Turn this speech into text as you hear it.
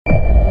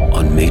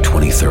on May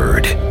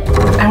 23rd.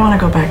 I want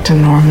to go back to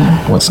normal.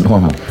 What's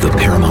normal? The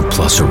Paramount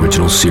Plus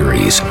original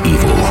series,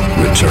 Evil,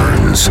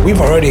 returns.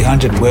 We've already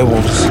hunted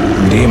werewolves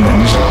and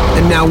demons.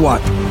 And now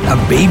what? A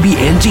baby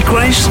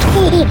Antichrist?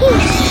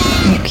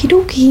 Okie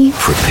dokie.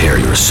 Prepare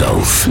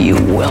yourself. You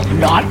will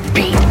not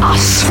beat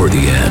us. For the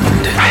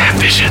end. I have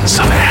visions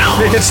of hell.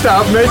 Make it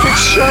stop, make it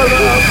shut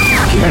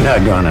up. You're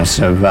not gonna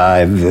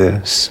survive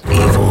this.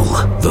 Evil,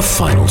 the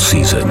final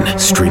season.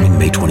 Streaming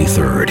May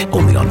 23rd,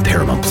 only on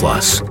Paramount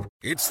Plus.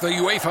 It's the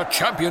UEFA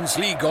Champions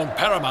League on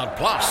Paramount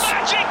Plus.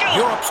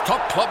 Europe's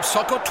top club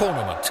soccer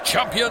tournament.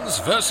 Champions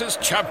versus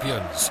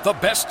champions. The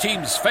best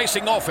teams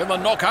facing off in the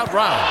knockout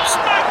rounds.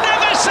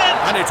 Magnificent!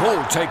 And it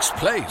all takes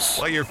place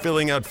while you're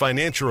filling out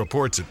financial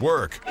reports at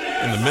work,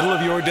 in the middle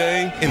of your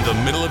day, in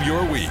the middle of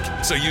your week.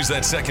 So use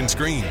that second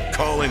screen,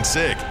 call in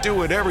sick, do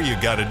whatever you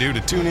gotta do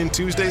to tune in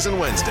Tuesdays and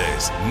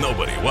Wednesdays.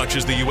 Nobody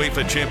watches the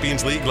UEFA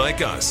Champions League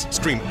like us.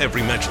 Stream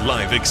every match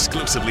live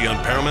exclusively on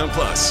Paramount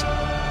Plus.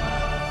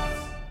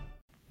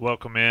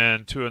 Welcome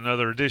in to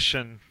another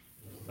edition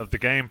of the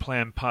Game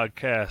Plan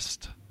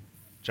Podcast.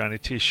 Johnny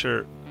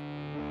T-shirt.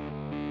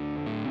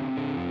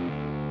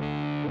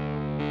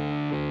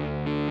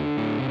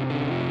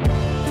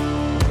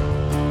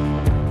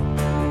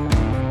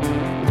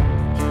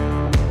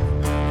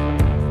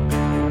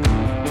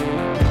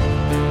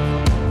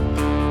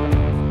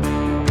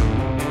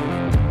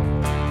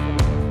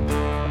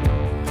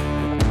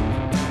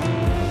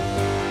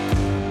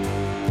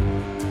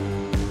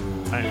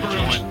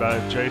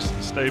 By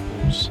Jason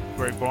Staples.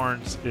 Greg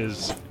Barnes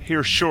is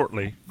here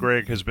shortly.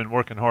 Greg has been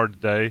working hard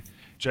today.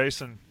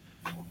 Jason,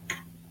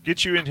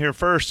 get you in here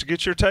first to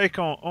get your take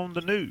on the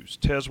news.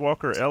 Tez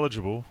Walker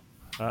eligible.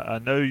 I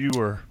know you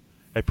were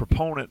a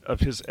proponent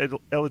of his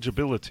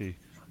eligibility,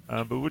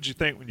 but what did you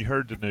think when you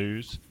heard the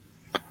news?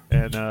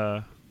 And,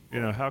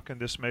 how can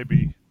this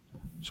maybe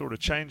sort of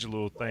change a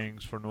little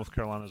things for North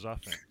Carolina's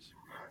offense?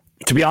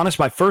 To be honest,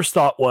 my first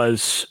thought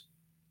was,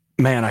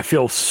 man, I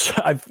feel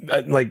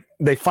like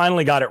they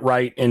finally got it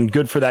right, and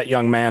good for that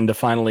young man to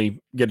finally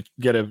get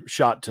a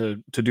shot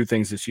to do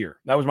things this year.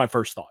 That was my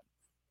first thought.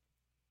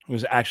 It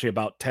was actually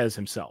about Tez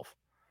himself,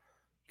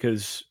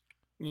 because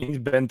he's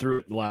been through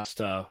it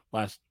the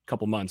last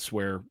couple months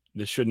where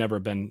this should never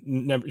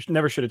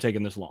should have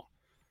taken this long.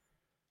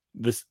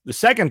 The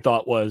second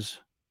thought was,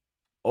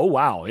 oh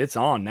wow, it's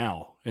on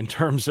now in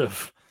terms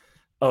of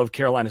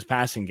Carolina's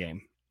passing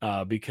game,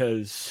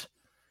 because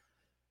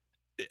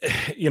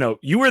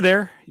you were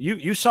there.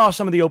 You saw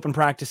some of the open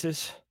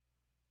practices.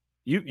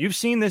 You've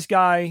seen this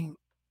guy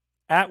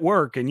at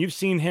work, and you've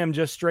seen him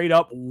just straight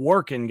up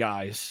working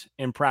guys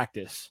in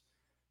practice.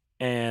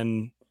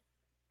 And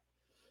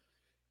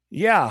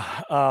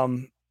yeah,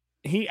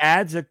 he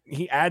adds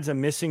a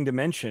missing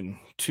dimension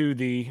to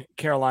the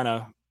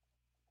Carolina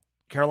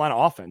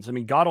offense. I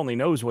mean, God only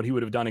knows what he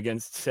would have done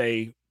against,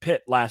 say,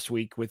 Pitt last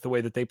week with the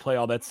way that they play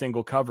all that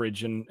single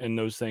coverage and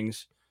those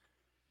things.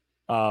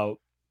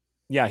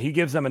 Yeah, he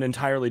gives them an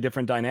entirely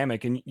different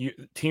dynamic, and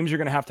teams are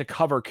going to have to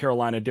cover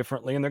Carolina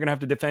differently, and they're going to have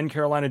to defend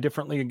Carolina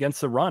differently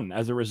against the run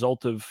as a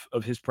result of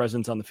his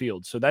presence on the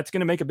field. So that's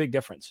going to make a big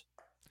difference.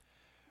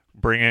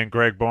 Bring in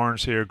Greg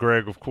Barnes here.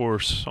 Greg, of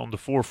course, on the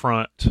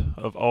forefront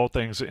of all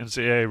things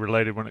NCAA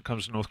related when it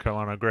comes to North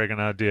Carolina. Greg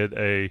and I did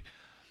a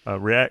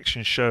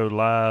reaction show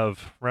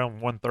live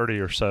around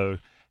 1:30 or so.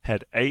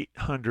 Had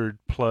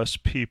 800-plus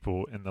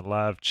people in the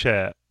live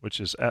chat, which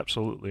is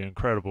absolutely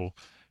incredible.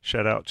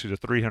 Shout out to the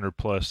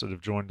 300-plus that have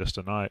joined us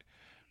tonight.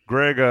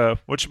 Greg,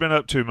 what you been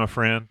up to, my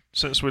friend,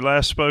 since we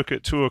last spoke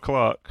at 2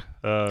 o'clock?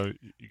 You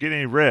get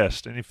any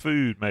rest, any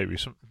food maybe,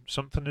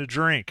 something to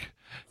drink,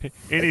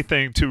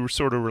 anything to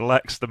sort of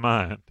relax the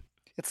mind?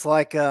 It's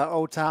like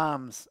old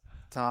times,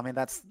 Tommy.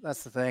 That's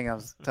the thing. I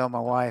was telling my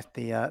wife,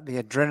 the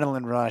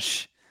adrenaline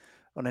rush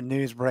on a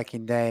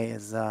news-breaking day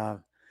is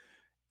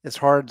it's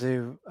hard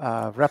to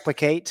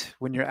replicate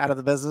when you're out of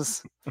the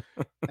business.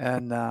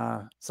 And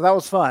so that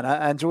was fun.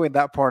 I enjoyed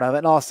that part of it.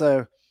 And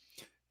also,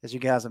 as you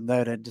guys have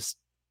noted, just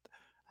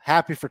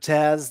happy for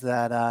Tez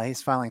that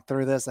he's finally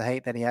through this. I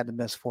hate that he had to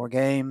miss 4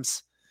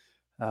 games.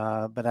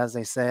 But as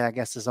they say, I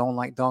guess his own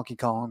like Donkey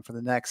Kong for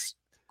the next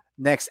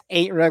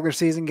 8 regular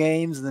season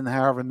games and then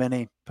however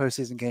many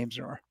postseason games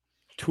there are.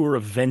 Tour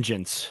of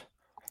vengeance.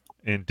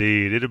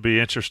 Indeed. It'll be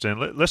interesting.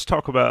 Let's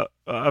talk about,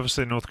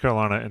 obviously, North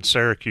Carolina and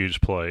Syracuse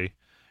play.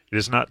 It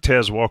is not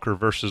Tez Walker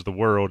versus the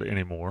world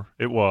anymore.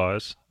 It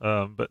was,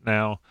 but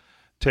now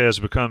Tez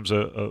becomes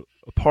a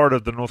part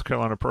of the North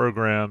Carolina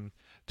program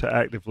to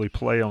actively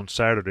play on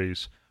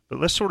Saturdays. But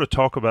let's sort of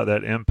talk about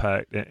that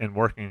impact and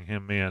working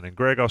him in. And,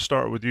 Greg, I'll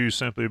start with you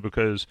simply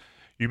because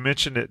you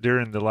mentioned it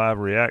during the live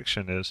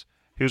reaction is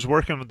he was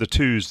working with the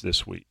 2s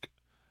this week,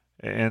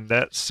 and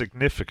that's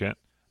significant.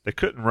 They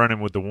couldn't run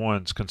him with the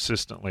 1s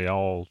consistently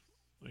all,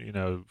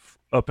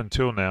 up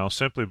until now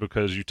simply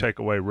because you take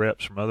away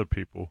reps from other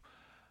people.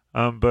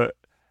 But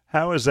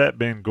how has that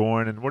been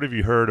going, and what have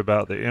you heard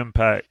about the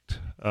impact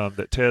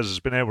that Tez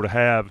has been able to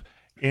have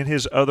in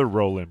his other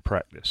role in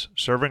practice,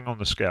 serving on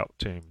the scout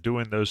team,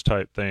 doing those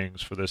type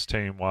things for this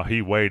team while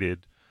he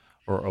waited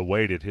or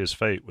awaited his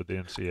fate with the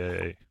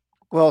NCAA.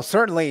 Well,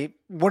 certainly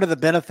one of the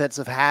benefits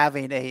of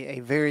having a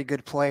very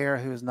good player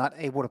who is not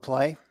able to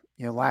play.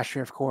 Last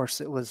year, of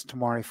course, it was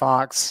Tamari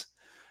Fox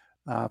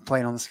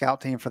playing on the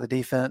scout team for the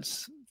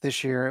defense.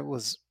 This year, it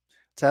was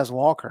Tez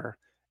Walker.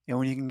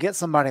 When you can get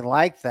somebody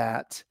like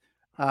that,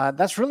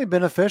 that's really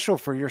beneficial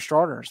for your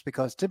starters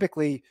because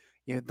typically,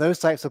 those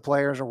types of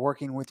players are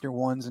working with your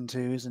 1s and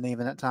 2s and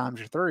even at times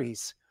your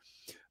 3s.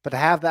 But to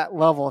have that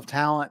level of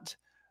talent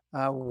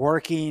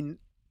working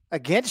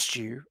against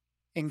you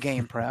in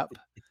game prep,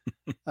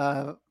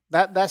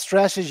 that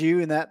stresses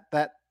you and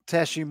that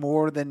tests you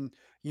more than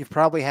you've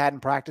probably had in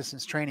practice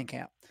since training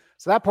camp.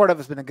 So that part of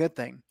it's been a good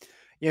thing.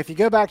 If you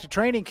go back to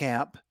training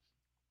camp,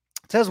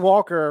 Tez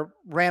Walker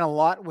ran a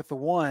lot with the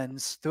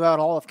 1s throughout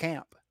all of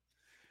camp.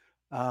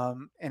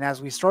 And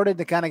as we started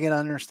to kind of get an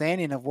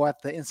understanding of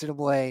what the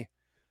NCAA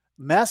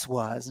mess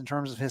was in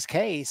terms of his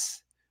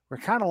case, we're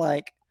kind of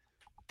like,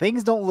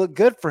 things don't look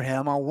good for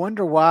him. I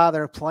wonder why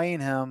they're playing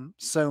him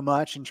so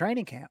much in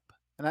training camp.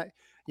 And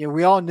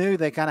we all knew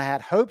they kind of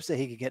had hopes that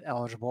he could get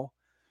eligible,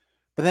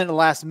 but then at the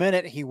last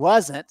minute he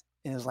wasn't.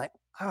 And it was like,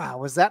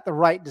 was that the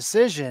right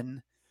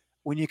decision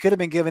when you could have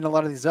been giving a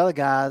lot of these other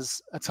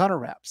guys a ton of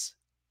reps?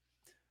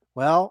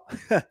 Well,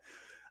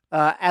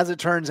 as it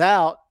turns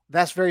out,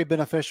 that's very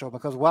beneficial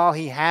because while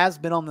he has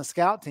been on the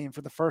scout team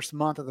for the first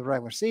month of the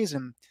regular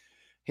season,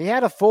 he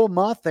had a full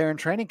month there in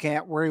training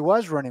camp where he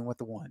was running with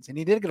the 1s, and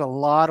he did get a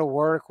lot of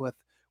work with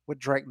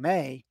Drake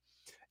May.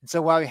 And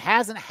so while he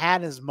hasn't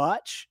had as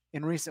much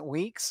in recent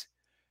weeks,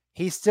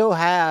 he still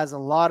has a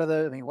lot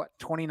of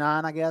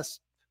 29, I guess,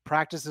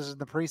 practices in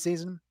the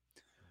preseason.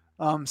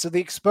 So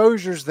the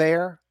exposure's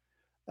there.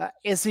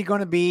 Is he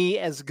going to be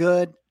as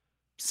good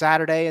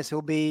Saturday as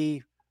he'll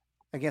be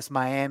against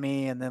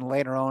Miami and then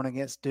later on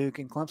against Duke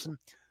and Clemson?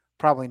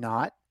 Probably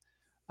not.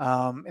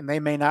 And they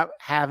may not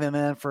have him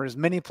in for as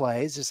many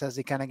plays just as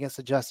he kind of gets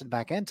adjusted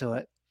back into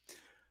it.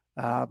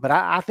 But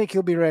I think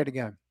he'll be ready to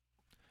go.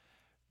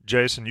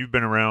 Jason, you've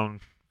been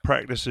around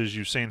practices.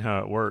 You've seen how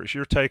it works.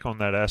 Your take on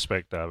that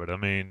aspect of it? I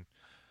mean,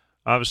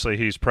 obviously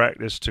he's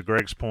practiced, to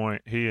Greg's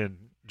point. He and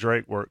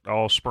Drake worked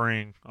all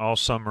spring, all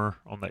summer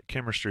on that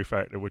chemistry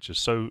factor, which is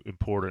so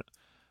important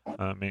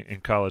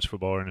in college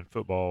football and in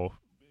football,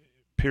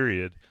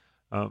 period.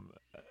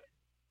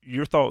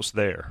 Your thoughts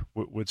there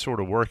with sort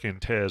of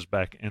working Tez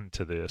back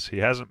into this? He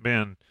hasn't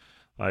been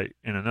like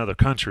in another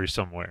country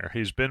somewhere.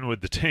 He's been with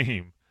the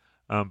team,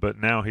 but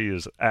now he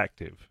is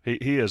active.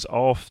 He is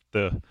off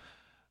the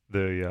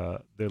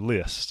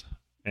list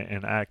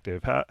and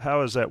active.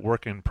 How is that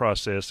working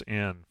process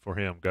in for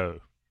him go?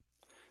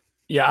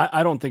 Yeah,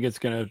 I don't think it's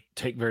going to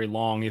take very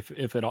long,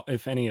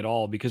 if any at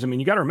all, because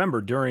you got to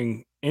remember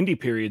during indie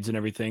periods and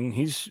everything,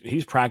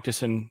 he's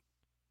practicing.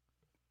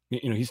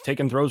 He's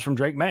taking throws from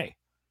Drake May,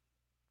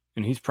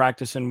 and he's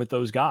practicing with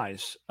those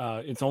guys.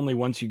 It's only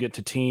once you get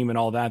to team and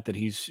all that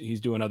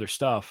he's doing other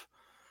stuff.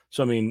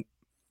 So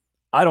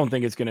I don't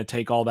think it's going to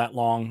take all that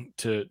long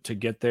to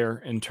get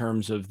there in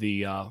terms of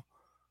the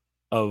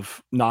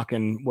of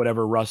knocking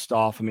whatever rust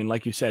off.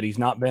 Like you said, he's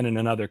not been in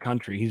another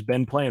country. He's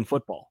been playing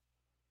football.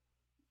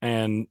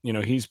 And,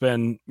 he's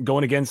been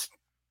going against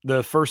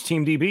the first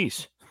team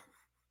DBs,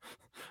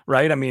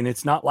 right?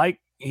 It's not like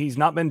he's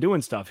not been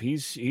doing stuff.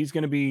 He's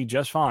going to be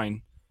just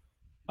fine.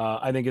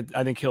 I think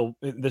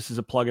this is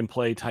a plug and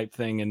play type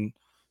thing. And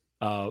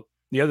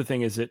the other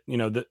thing is that,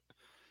 that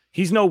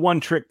he's no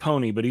one trick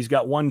pony, but he's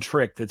got one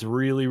trick that's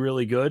really,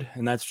 really good.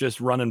 And that's just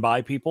running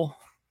by people.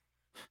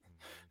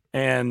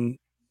 And,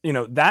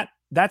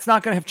 that's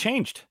not going to have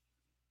changed,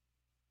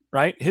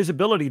 right? His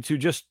ability to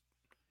just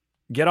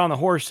get on the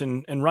horse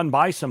and run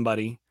by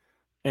somebody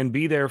and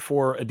be there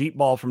for a deep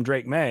ball from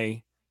Drake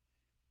May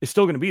is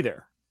still going to be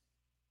there.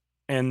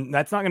 And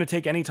that's not going to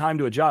take any time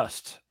to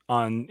adjust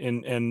on.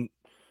 And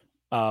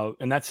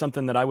that's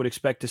something that I would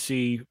expect to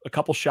see a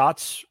couple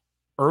shots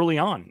early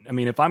on.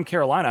 If I'm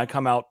Carolina, I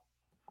come out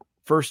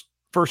first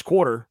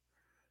quarter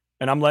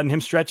and I'm letting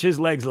him stretch his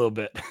legs a little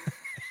bit.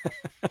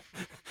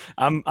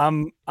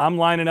 I'm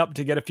lining up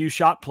to get a few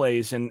shot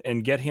plays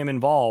and get him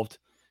involved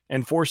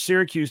and force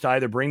Syracuse to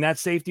either bring that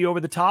safety over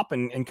the top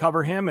and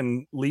cover him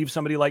and leave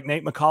somebody like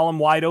Nate McCollum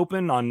wide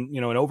open on,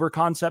 an over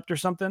concept or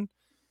something.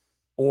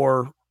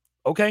 Or,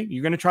 okay,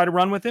 you're going to try to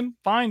run with him?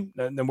 Fine.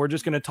 Then we're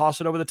just going to toss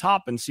it over the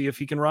top and see if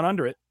he can run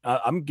under it.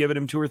 I'm giving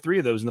him 2 or 3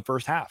 of those in the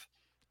first half.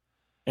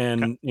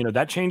 And,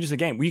 that changes the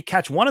game. We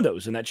catch one of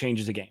those and that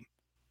changes the game.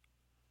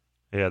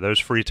 Yeah, those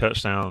free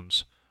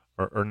touchdowns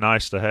are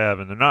nice to have.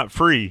 And they're not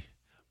free,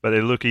 but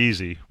they look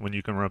easy when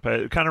you can run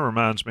past. It kind of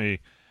reminds me,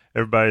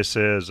 everybody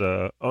says,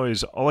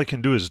 all he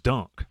can do is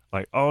dunk.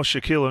 Like, all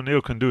Shaquille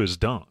O'Neal can do is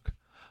dunk.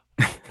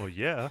 Well,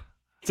 yeah.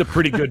 It's a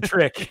pretty good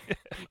trick.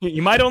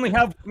 You might only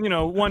have,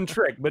 one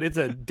trick, but it's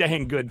a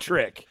dang good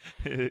trick.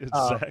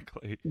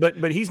 Exactly.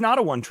 But he's not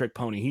a one-trick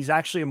pony. He's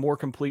actually a more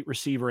complete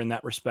receiver in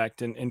that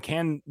respect and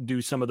can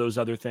do some of those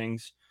other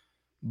things.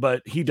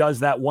 But he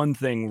does that one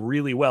thing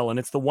really well, and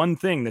it's the one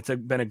thing that's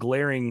been a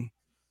glaring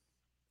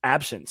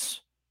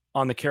absence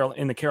in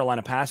the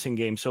Carolina passing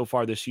game so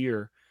far this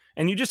year.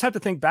 And you just have to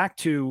think back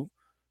to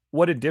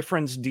what a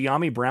difference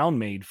De'Ami Brown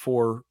made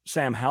for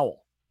Sam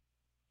Howell.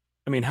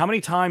 I mean, how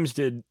many times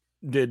did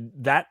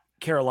that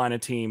Carolina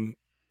team,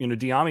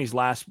 De'Ami's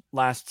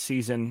last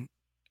season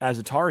as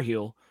a Tar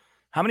Heel,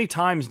 how many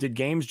times did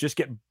games just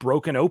get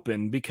broken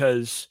open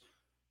because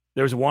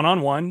there was a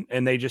one-on-one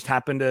and they just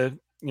happened to,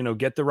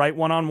 get the right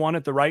one-on-one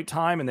at the right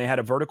time, and they had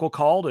a vertical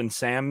called and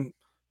Sam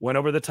went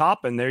over the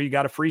top, and there you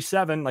got a free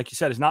 7. Like you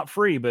said, it's not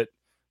free, but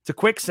it's a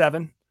quick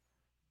 7.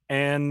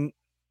 And,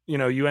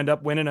 you end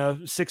up winning a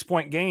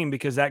 6-point game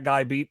because that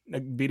guy beat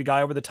a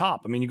guy over the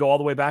top. I mean, you go all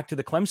the way back to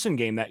the Clemson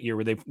game that year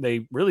where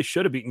they really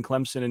should have beaten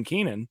Clemson and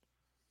Keenan.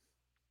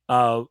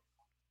 What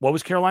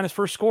was Carolina's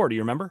first score? Do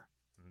you remember?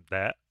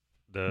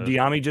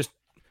 De'Ami just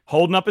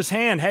holding up his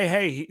hand.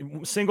 Hey,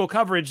 single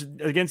coverage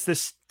against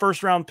this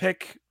first-round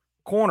pick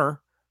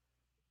corner.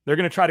 They're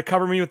going to try to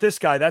cover me with this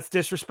guy. That's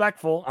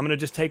disrespectful. I'm going to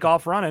just take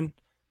off running.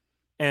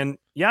 And,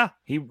 yeah,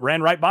 he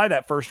ran right by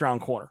that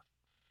first-round corner.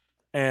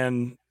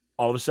 And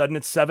all of a sudden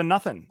it's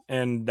 7-0,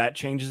 and that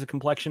changes the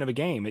complexion of a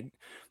game.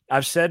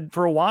 I've said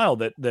for a while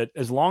that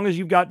as long as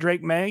you've got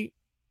Drake May,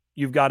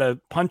 you've got a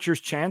puncher's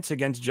chance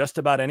against just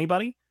about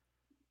anybody.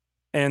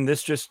 And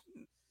this just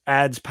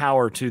adds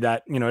power to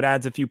that. It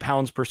adds a few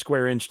pounds per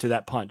square inch to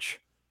that punch.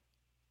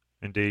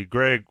 Indeed.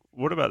 Greg,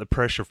 what about the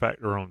pressure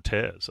factor on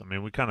Tez? I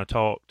mean, we kind of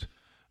talked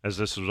as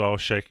this was all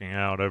shaking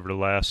out over the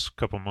last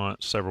couple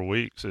months, several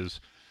weeks, is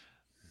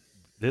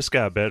this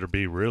guy better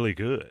be really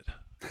good.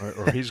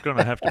 Or he's going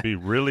to have to be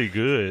really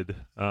good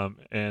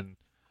and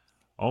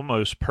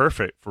almost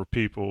perfect for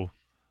people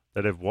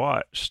that have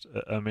watched.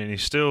 I mean,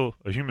 he's still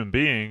a human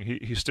being.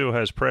 He still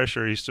has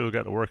pressure. He's still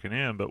got to work it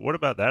in. But what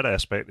about that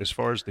aspect as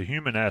far as the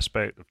human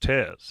aspect of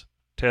Tez?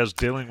 Tez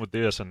dealing with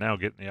this and now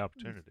getting the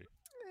opportunity.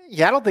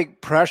 Yeah, I don't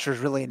think pressure is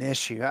really an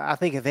issue. I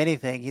think if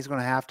anything, he's going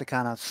to have to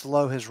kind of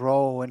slow his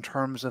roll in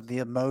terms of the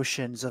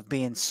emotions of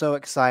being so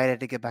excited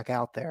to get back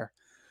out there.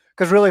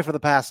 Because really for the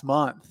past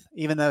month,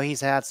 even though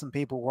he's had some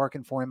people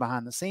working for him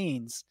behind the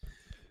scenes,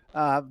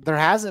 there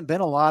hasn't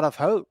been a lot of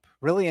hope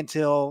really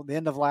until the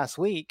end of last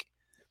week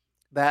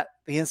that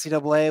the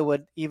NCAA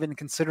would even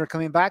consider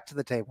coming back to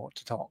the table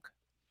to talk.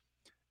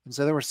 And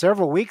so there were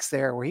several weeks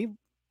there where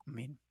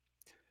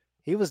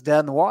he was dead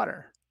in the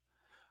water.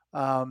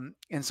 And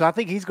so I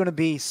think he's going to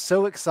be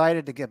so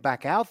excited to get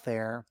back out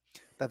there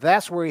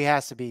that's where he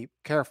has to be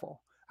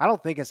careful. I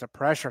don't think it's a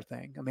pressure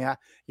thing. I mean,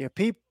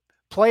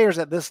 players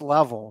at this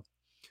level,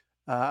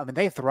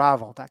 they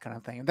thrive on that kind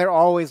of thing. They're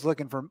always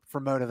looking for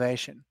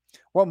motivation.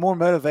 What more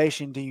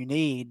motivation do you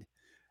need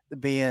than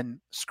being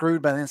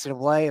screwed by the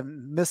NCAA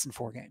and missing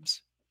 4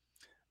 games?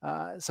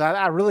 So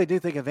I really do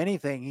think, if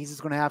anything, he's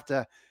just going to have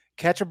to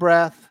catch a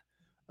breath,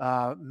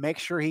 make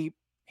sure he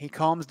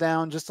calms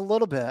down just a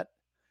little bit.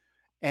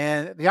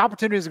 And the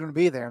opportunities are going to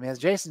be there. I mean, as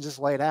Jason just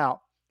laid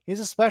out, he's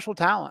a special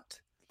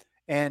talent.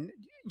 And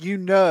Drake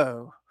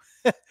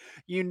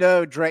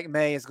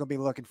May is going to be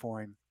looking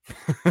for him.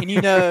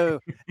 And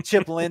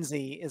Chip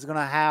Lindsey is going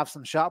to have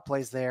some shot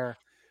plays there,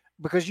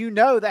 because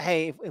that,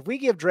 hey, if we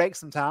give Drake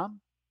some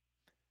time,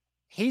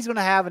 he's going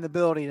to have an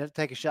ability to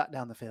take a shot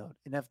down the field.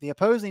 And if the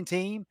opposing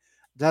team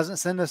doesn't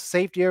send a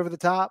safety over the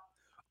top,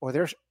 or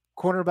their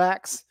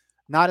cornerback's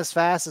not as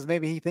fast as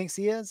maybe he thinks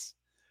he is,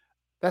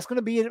 that's going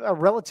to be a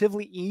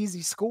relatively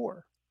easy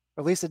score,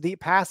 or at least a deep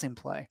passing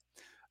play.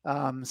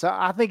 So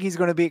I think he's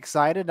going to be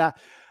excited.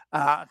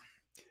 I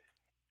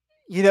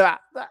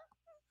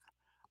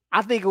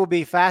think it will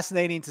be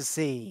fascinating to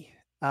see.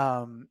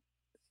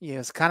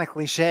 It's kind of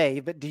cliche,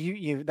 but do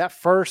you that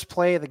first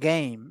play of the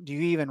game, do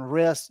you even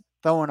risk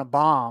throwing a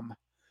bomb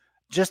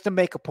just to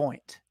make a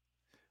point?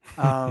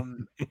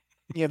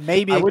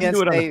 Maybe I wouldn't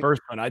do it on the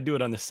first one. I'd do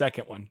it on the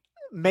second one.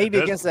 Maybe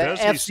against the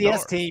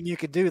FCS team, you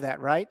could do that,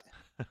 right?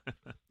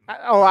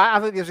 I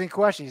think there's any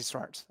question he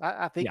starts.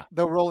 I think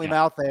they'll roll him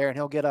out there and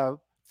he'll get a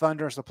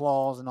thunderous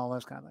applause and all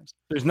those kind of things.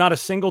 There's not a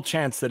single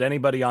chance that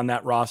anybody on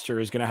that roster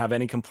is going to have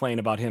any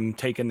complaint about him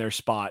taking their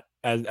spot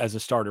as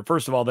a starter.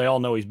 First of all, they all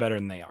know he's better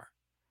than they are.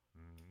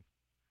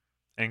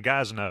 And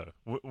guys know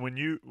when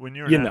you're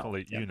an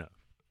athlete,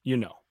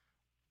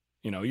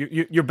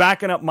 you're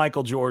backing up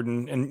Michael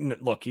Jordan, and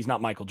look, he's not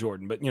Michael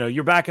Jordan, but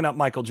you're backing up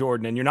Michael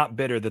Jordan, and you're not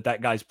bitter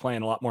that guy's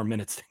playing a lot more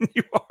minutes than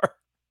you are.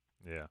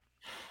 Yeah.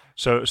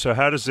 So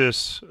how does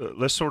this?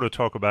 Let's sort of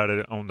talk about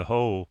it on the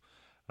whole.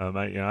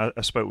 I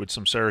spoke with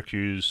some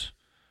Syracuse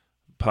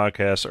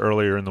podcasts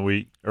earlier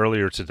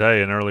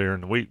today and earlier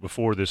in the week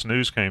before this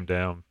news came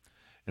down,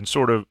 and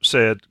sort of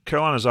said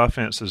Carolina's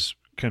offenses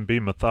can be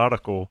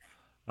methodical.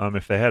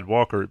 If they had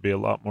Walker, it'd be a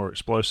lot more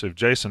explosive.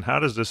 Jason, how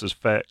does this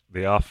affect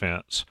the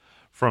offense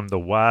from the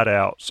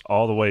wideouts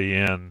all the way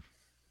in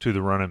to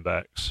the running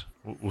backs?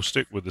 We'll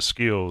stick with the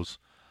skills.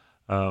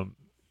 A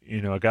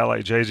guy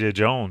like J.J.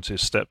 Jones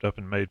has stepped up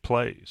and made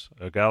plays.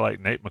 A guy like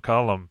Nate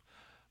McCollum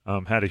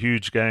had a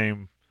huge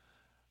game,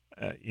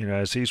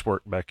 as he's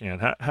worked back in.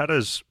 How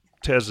does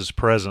Tez's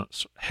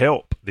presence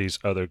help these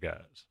other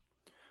guys?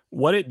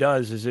 What it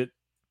does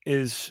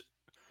is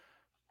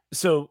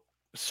so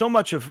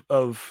much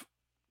of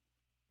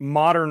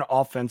modern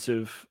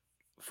offensive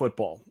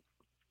football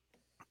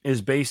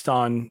is based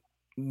on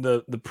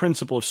the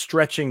principle of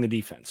stretching the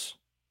defense.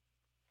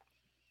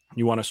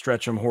 You want to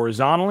stretch them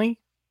horizontally.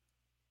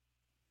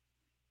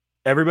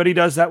 Everybody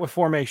does that with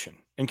formation.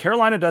 And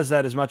Carolina does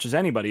that as much as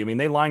anybody. I mean,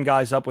 they line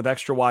guys up with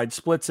extra wide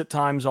splits at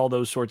times, all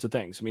those sorts of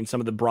things. I mean, some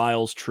of the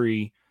Bryles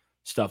tree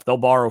stuff, they'll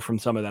borrow from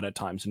some of that at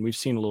times. And we've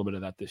seen a little bit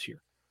of that this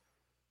year.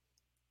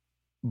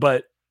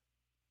 But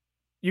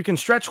you can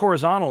stretch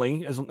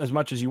horizontally as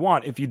much as you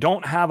want. If you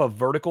don't have a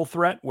vertical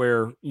threat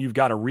where you've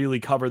got to really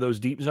cover those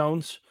deep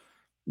zones,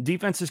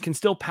 defenses can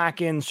still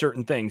pack in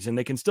certain things and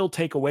they can still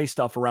take away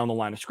stuff around the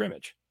line of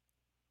scrimmage.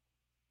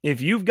 If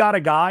you've got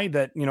a guy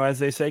that, as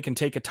they say, can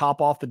take a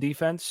top off the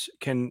defense,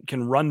 can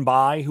run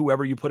by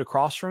whoever you put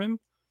across from him,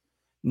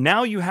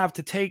 now you have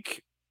to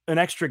take an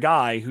extra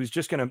guy who's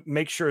just going to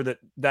make sure that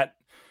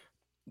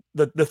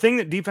the thing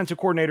that defensive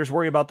coordinators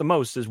worry about the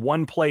most is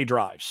one play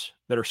drives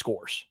that are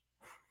scores,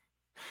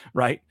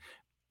 right?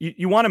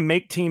 You want to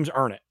make teams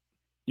earn it.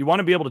 You want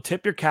to be able to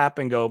tip your cap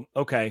and go,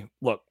 okay,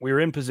 look, we were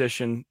in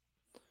position.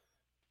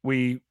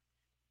 We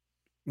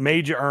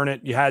made you earn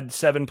it. You had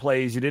 7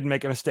 plays. You didn't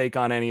make a mistake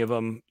on any of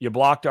them. You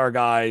blocked our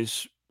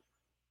guys.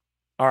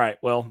 All right,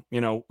 well,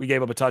 we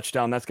gave up a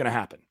touchdown. That's going to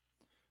happen.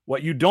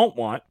 What you don't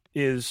want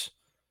is,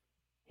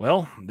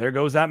 well, there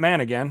goes that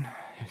man again.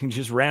 He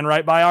just ran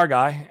right by our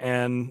guy.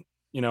 And,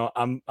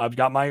 I've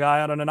got my guy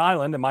out on an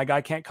island and my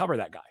guy can't cover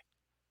that guy.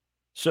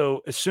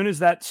 So as soon as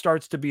that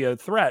starts to be a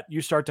threat,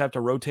 you start to have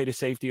to rotate a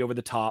safety over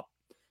the top.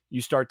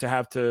 You start to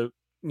have to,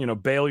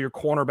 bail your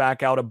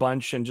cornerback out a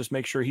bunch and just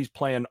make sure he's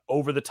playing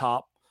over the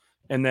top.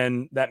 And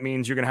then that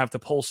means you're going to have to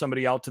pull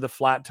somebody out to the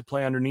flat to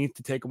play underneath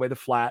to take away the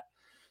flat.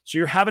 So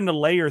you're having to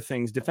layer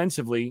things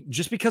defensively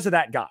just because of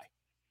that guy.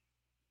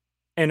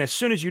 And as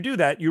soon as you do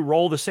that, you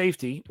roll the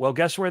safety. Well,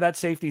 guess where that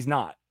safety's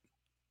not?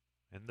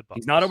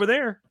 He's not over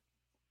there.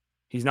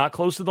 He's not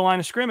close to the line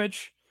of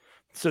scrimmage.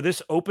 So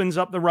this opens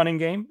up the running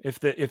game.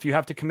 If you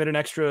have to commit an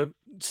extra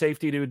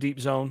safety to a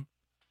deep zone,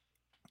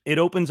 it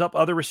opens up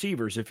other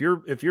receivers. If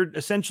you're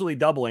essentially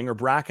doubling or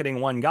bracketing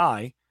one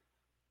guy,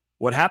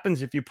 what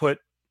happens if you put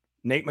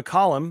Nate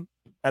McCollum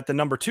at the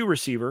number 2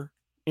 receiver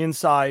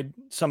inside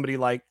somebody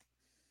like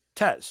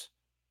Tez?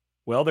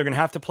 Well, they're going to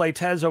have to play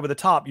Tez over the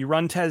top. You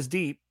run Tez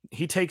deep.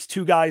 He takes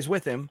 2 guys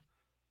with him.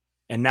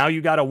 And now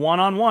you got a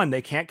one-on-one.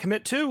 They can't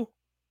commit 2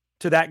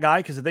 to that guy,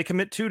 because if they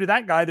commit 2 to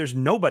that guy, there's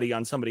nobody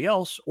on somebody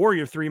else, or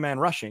you're 3-man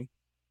rushing.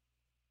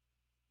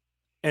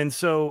 And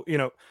so,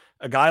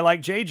 a guy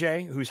like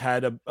JJ, who's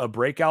had a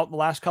breakout the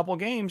last couple of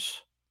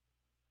games,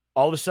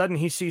 all of a sudden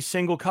he sees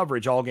single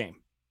coverage all game,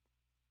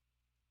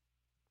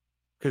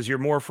 because you're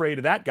more afraid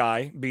of that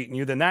guy beating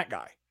you than that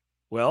guy.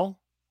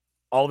 Well,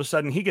 all of a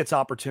sudden he gets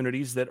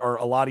opportunities that are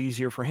a lot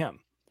easier for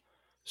him.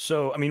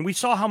 So, I mean, we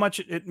saw how much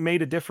it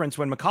made a difference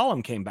when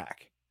McCollum came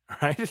back,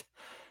 right?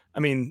 I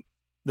mean,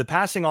 the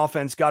passing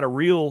offense got a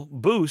real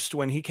boost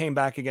when he came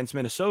back against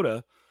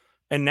Minnesota.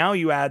 And now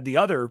you add the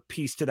other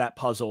piece to that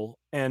puzzle.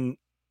 And,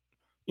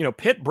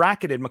 Pitt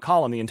bracketed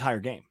McCollum the entire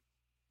game.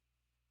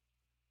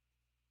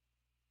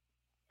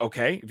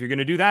 Okay, if you're going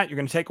to do that, you're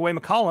going to take away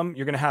McCollum.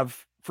 You're going to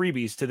have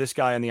freebies to this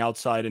guy on the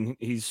outside, and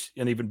he's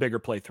an even bigger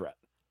play threat.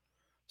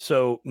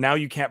 So now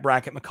you can't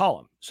bracket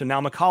McCollum. So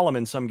now McCollum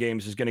in some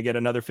games is going to get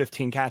another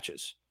 15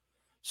 catches.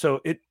 So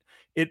it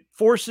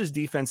forces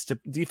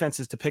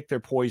defenses to pick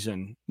their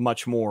poison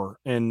much more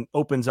and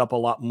opens up a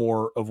lot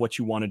more of what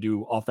you want to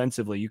do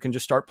offensively. You can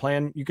just start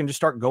playing. You can just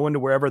start going to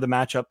wherever the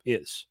matchup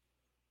is.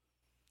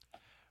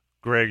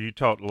 Greg, you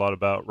talked a lot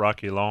about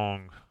Rocky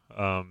Long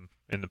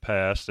in the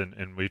past,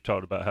 and we've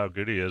talked about how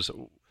good he is.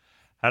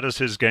 How does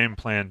his game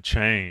plan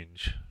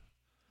change?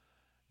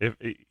 If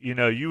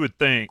you would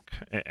think,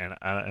 and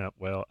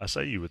I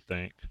say you would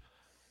think,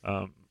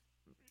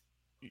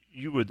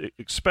 you would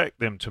expect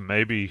them to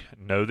maybe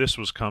know this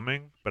was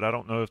coming, but I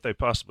don't know if they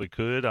possibly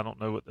could. I don't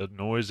know what the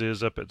noise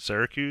is up at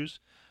Syracuse,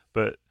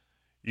 but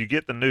you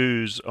get the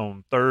news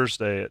on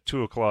Thursday at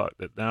 2:00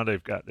 that now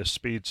they've got this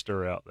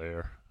speedster out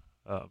there.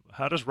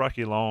 How does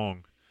Rocky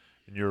Long,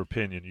 in your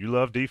opinion, you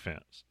love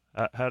defense,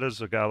 how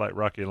does a guy like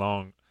Rocky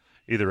Long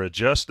either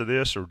adjust to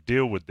this or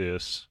deal with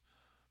this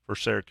for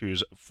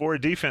Syracuse, for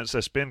a defense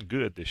that's been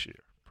good this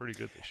year, pretty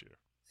good this year?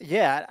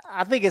 Yeah,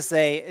 I think it's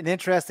an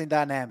interesting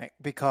dynamic,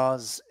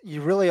 because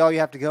all you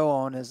have to go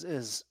on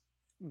is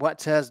what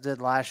Tez did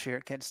last year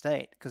at Kent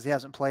State, because he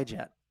hasn't played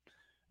yet.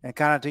 And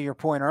kind of to your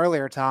point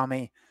earlier,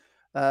 Tommy,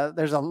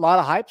 there's a lot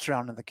of hype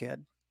surrounding the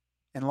kid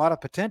and a lot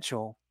of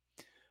potential,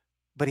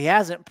 but he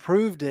hasn't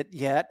proved it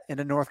yet in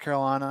a North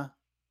Carolina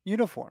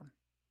uniform.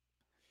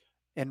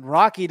 And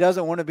Rocky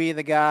doesn't want to be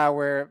the guy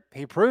where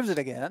he proves it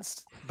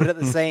against, but at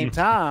the same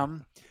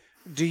time,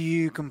 do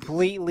you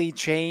completely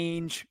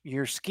change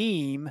your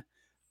scheme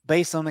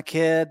based on a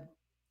kid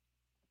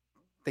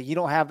that you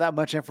don't have that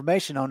much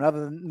information on,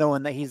 other than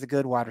knowing that he's a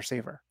good wide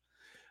receiver?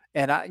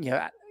 And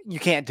you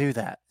can't do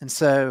that. And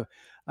so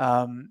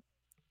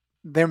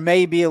there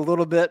may be a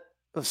little bit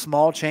of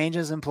small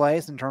changes in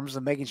place in terms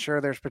of making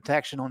sure there's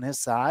protection on his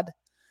side.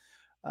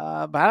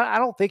 But I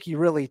don't think you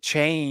really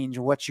change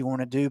what you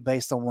want to do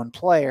based on one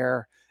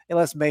player,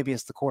 unless maybe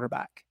it's the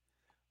quarterback.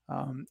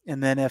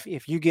 And then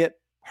if you get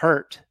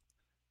hurt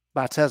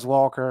by Tez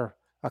Walker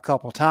a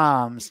couple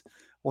times,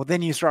 well,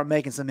 then you start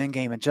making some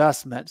in-game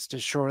adjustments to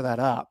shore that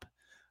up.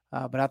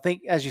 But I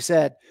think, as you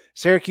said,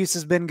 Syracuse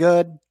has been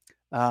good.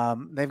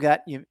 They've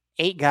got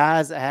 8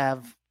 guys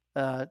that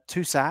have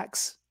 2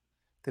 sacks.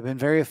 They've been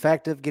very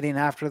effective getting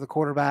after the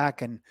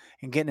quarterback and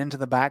getting into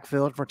the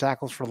backfield for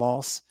tackles for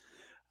loss.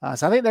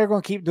 So I think they're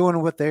going to keep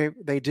doing what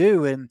they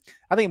do. And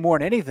I think more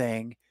than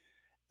anything,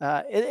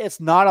 it's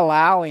not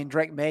allowing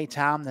Drake May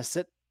time to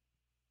sit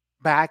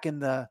back in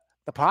the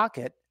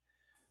pocket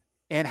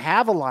and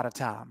have a lot of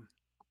time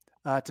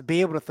to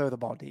be able to throw the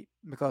ball deep,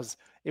 because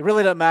it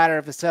really doesn't matter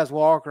if it says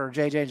Walker or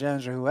J.J.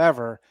 Jones or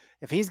whoever.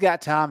 If he's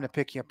got time to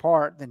pick you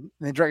apart,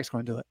 then Drake's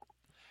going to do it.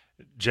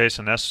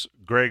 Jason, that's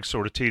Greg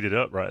sort of teed it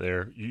up right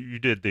there. You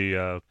did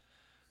the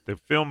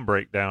film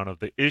breakdown of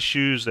the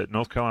issues that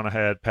North Carolina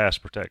had pass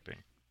protecting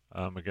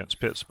against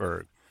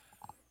Pittsburgh.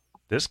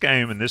 This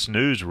game and this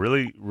news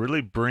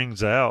really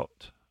brings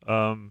out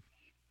the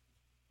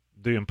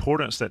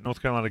importance that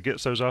North Carolina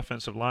gets those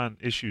offensive line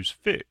issues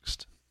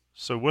fixed.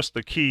 So what's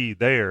the key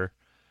there?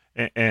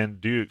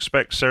 And do you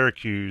expect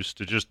Syracuse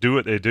to just do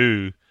what they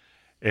do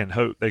and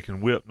hope they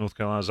can whip North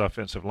Carolina's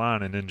offensive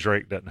line, and then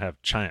Drake doesn't have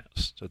a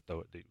chance to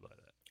throw it deep like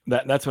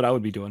that? That's what I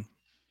would be doing.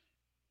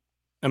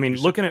 I mean,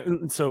 looking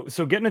at so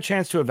getting a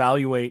chance to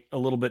evaluate a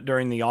little bit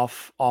during the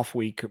off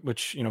week,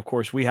 which of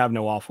course we have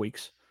no off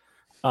weeks.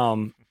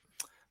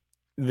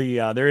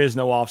 There is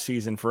no off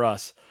season for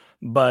us,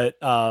 but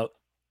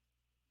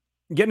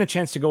getting a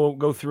chance to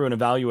go through and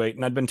evaluate.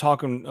 And I'd been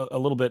talking a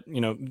little bit,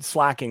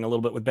 slacking a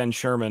little bit with Ben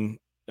Sherman,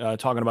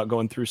 talking about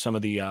going through some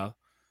of the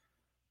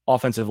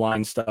offensive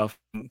line stuff,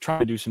 and trying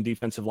to do some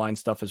defensive line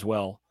stuff as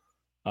well.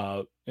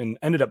 And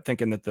ended up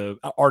thinking that the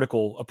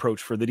article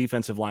approach for the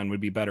defensive line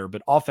would be better,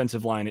 but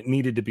offensive line, it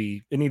needed to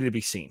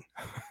be seen.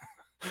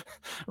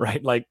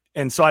 Right.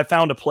 And so I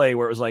found a play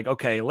where it was like,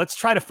 okay, let's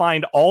try to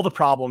find all the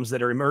problems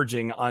that are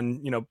emerging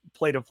on,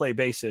 play to play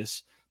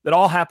basis that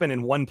all happen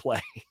in one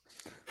play.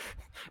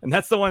 And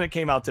that's the one that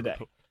came out today.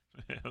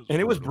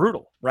 It was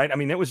brutal, right? I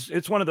mean,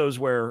 it's one of those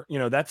where,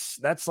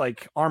 that's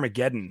like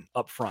Armageddon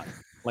up front.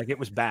 Like, it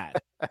was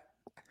bad.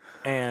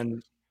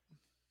 And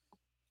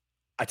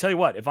I tell you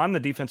what, if I'm the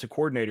defensive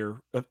coordinator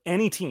of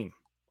any team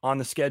on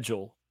the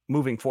schedule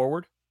moving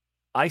forward,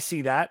 I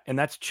see that, and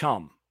that's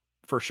chum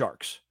for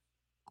Sharks.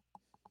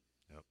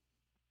 Yep.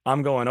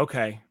 I'm going,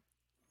 okay,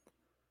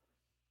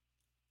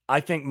 I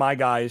think my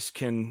guys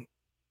can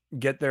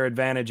get their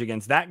advantage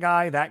against that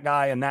guy,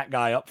 and that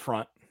guy up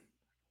front,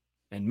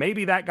 and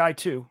maybe that guy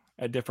too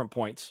at different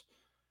points.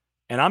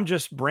 And I'm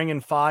just bringing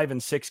 5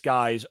 and 6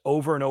 guys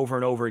over and over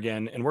and over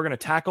again, and we're going to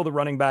tackle the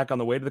running back on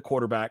the way to the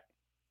quarterback.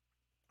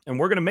 And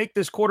we're going to make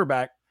this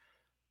quarterback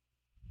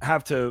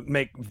have to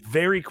make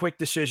very quick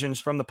decisions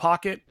from the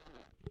pocket,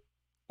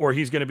 or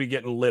he's going to be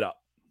getting lit up.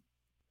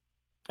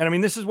 And I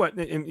mean, this is what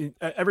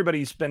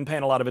everybody's been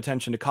paying a lot of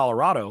attention to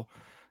Colorado.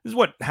 This is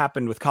what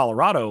happened with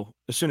Colorado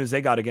as soon as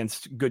they got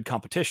against good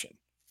competition,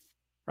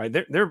 right?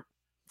 They're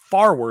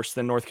far worse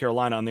than North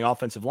Carolina on the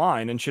offensive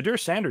line. And Shadir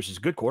Sanders is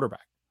a good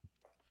quarterback.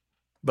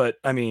 But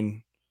I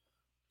mean,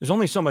 there's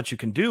only so much you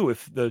can do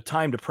if the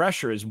time to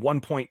pressure is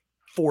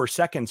 1.4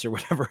 seconds or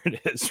whatever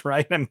it is,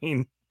 right? I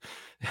mean,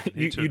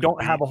 you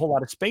don't have a whole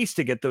lot of space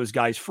to get those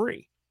guys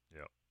free.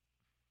 Yeah.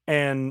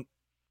 And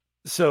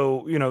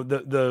so,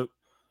 the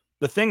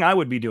thing I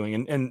would be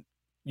doing, and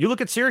you look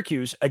at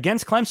Syracuse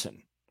against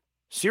Clemson.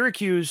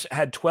 Syracuse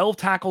had 12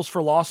 tackles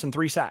for loss and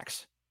 3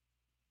 sacks,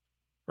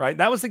 right?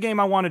 That was the game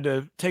I wanted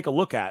to take a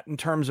look at in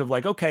terms of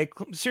like, okay,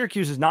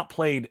 Syracuse has not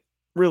played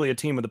really a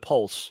team with a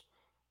pulse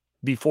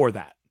before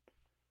that.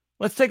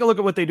 Let's take a look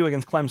at what they do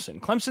against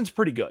Clemson. Clemson's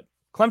pretty good.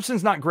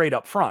 Clemson's not great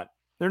up front.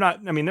 They're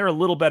a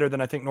little better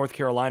than I think North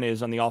Carolina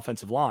is on the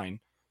offensive line,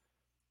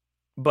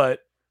 and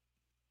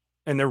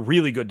they're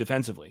really good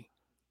defensively.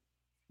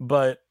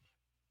 But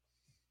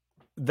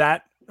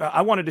that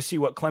I wanted to see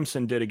what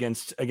Clemson did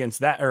against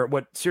that, or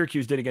what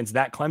Syracuse did against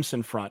that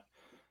Clemson front.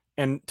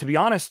 And to be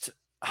honest,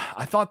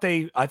 I thought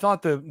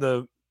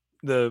the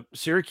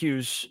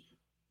Syracuse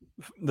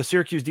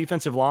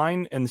defensive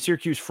line and the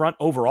Syracuse front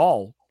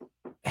overall,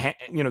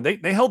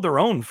 they held their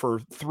own for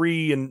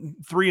 3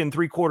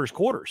 3/4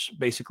 quarters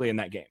basically in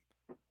that game,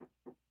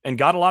 and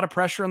got a lot of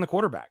pressure on the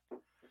quarterback.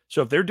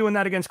 So if they're doing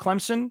that against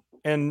Clemson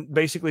and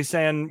basically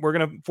saying we're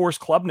going to force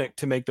Klubnik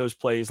to make those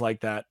plays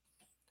like that,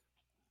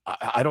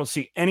 I don't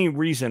see any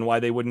reason why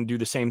they wouldn't do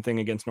the same thing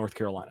against North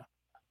Carolina.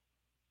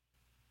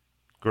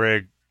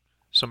 Greg,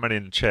 somebody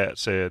in the chat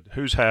said,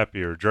 who's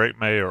happier, Drake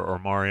May or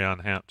Marion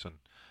Hampton?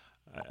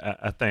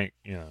 I think,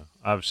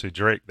 obviously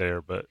Drake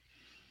there, but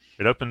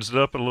it opens it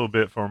up a little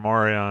bit for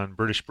Marion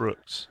British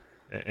Brooks.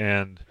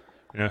 And,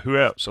 who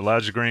else?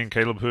 Elijah Green,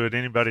 Caleb Hood,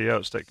 anybody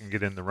else that can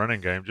get in the running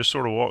game. Just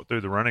sort of walk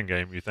through the running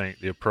game, you think,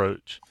 the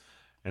approach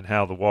and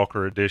how the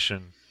Walker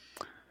addition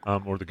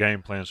or the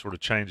game plan sort of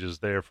changes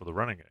there for the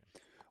running game.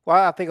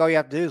 Well, I think all you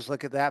have to do is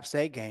look at the App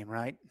State game,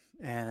 right?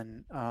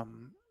 And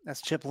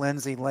as Chip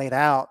Lindsey laid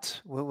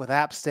out with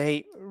App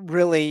State,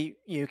 really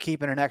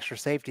keeping an extra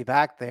safety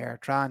back there,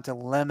 trying to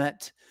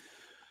limit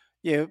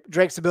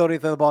Drake's ability to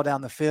throw the ball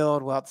down the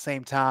field while at the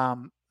same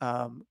time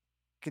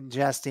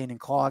congesting and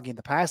clogging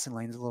the passing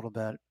lanes a little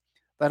bit.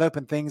 That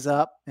opened things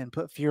up and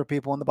put fewer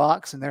people in the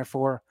box, and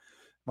therefore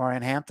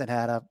Marion Hampton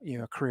had a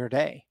career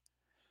day.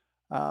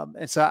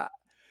 And so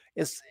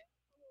it's,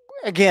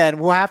 again,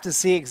 we'll have to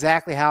see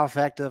exactly how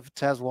effective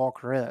Tez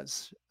Walker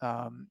is.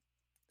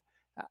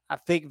 I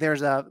think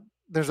there's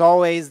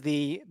always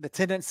the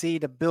tendency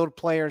to build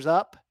players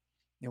up.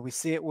 We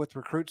see it with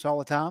recruits all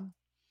the time.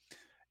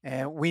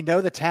 And we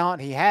know the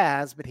talent he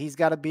has, but he's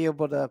got to be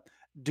able to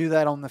do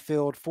that on the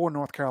field for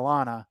North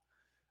Carolina.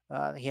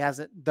 He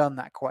hasn't done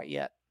that quite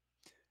yet.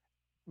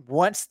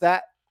 Once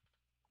that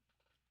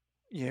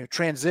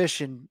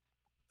transition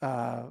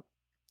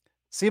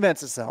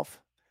cements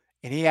itself,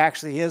 and he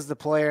actually is the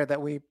player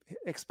that we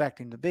expect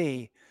him to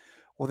be,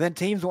 well, then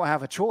teams won't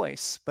have a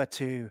choice but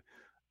to,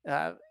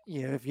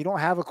 if you don't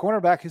have a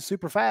cornerback who's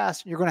super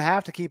fast, you're going to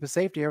have to keep a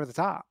safety over the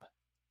top.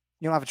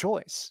 You don't have a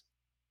choice.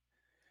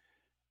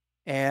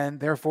 And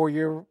therefore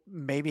you're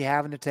maybe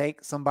having to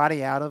take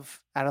somebody out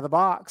of the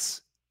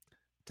box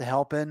to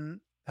help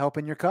in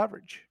your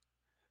coverage.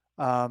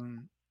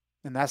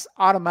 And that's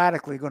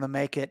automatically going to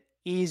make it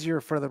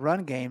easier for the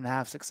run game to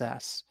have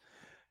success.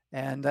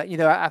 And,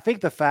 I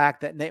think the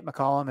fact that Nate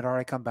McCollum had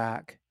already come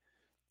back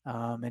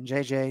and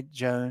J.J.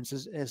 Jones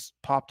is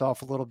popped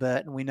off a little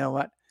bit, and we know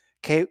what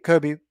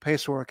Kobe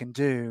Paysour can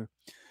do.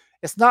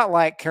 It's not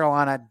like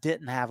Carolina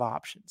didn't have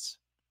options.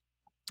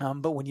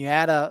 But when you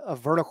add a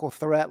vertical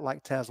threat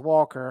like Tez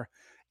Walker,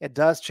 it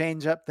does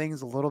change up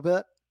things a little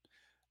bit.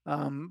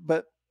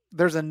 But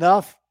there's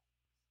enough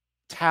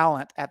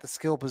talent at the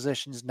skill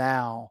positions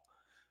now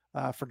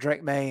for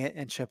Drake May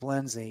and Chip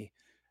Lindsey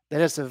that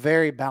it's a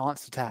very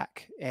balanced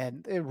attack.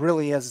 And it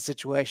really is a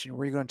situation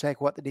where you're going to take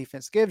what the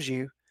defense gives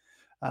you.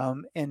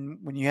 And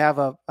when you have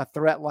a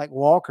threat like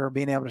Walker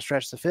being able to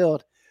stretch the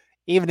field,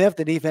 even if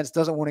the defense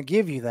doesn't want to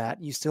give you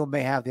that, you still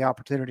may have the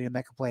opportunity to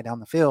make a play down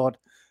the field,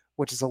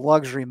 which is a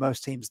luxury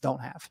most teams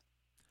don't have.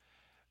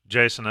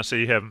 Jason, I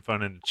see you having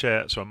fun in the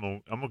chat, so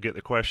I'm gonna get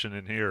the question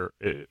in here.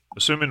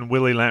 Assuming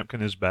Willie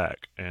Lampkin is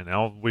back, and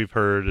all we've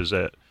heard is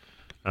that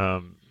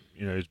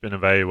he's been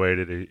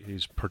evaluated,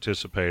 he's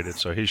participated,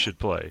 so he should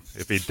play.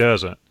 If he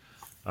doesn't,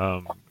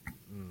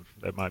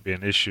 that might be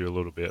an issue a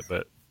little bit.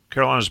 But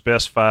Carolina's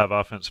best 5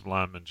 offensive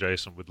linemen,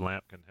 Jason, with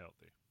Lampkin healthy.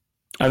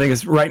 I think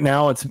it's right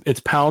now.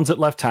 It's Pounds at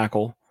left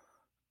tackle,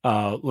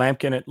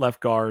 Lampkin at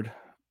left guard,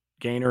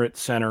 Gaynor at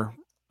center.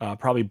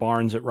 Probably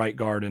Barnes at right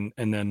guard,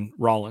 and then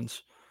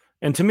Rollins.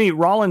 And to me,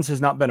 Rollins has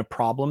not been a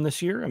problem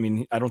this year. I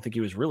mean, I don't think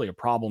he was really a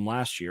problem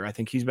last year. I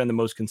think he's been the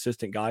most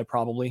consistent guy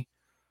probably.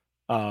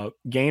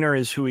 Gaynor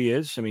is who he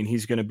is. I mean,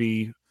 he's going to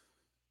be,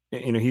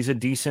 he's a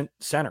decent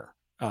center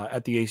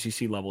at the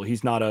ACC level.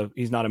 He's not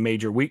a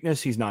major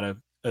weakness. He's not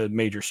a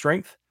major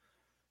strength.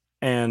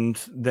 And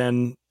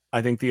then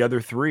I think the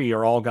other 3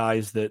 are all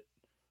guys that,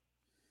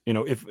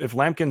 if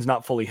Lampkin's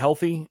not fully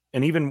healthy,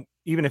 and even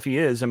if he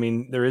is, I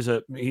mean,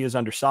 he is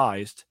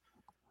undersized,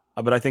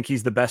 but I think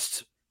he's the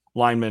best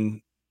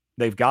lineman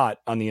they've got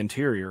on the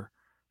interior,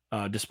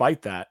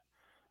 despite that.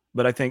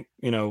 But I think,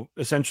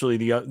 essentially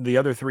the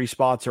other 3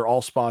 spots are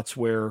all spots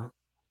where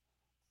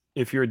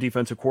if you're a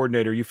defensive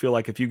coordinator, you feel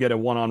like if you get a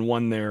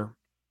one-on-one there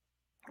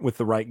with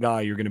the right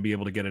guy, you're going to be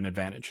able to get an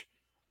advantage.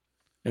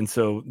 And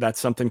so that's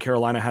something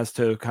Carolina has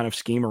to kind of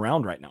scheme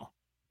around right now.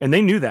 And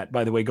they knew that,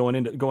 by the way,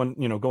 going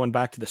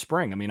back to the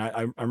spring. I mean,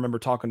 I remember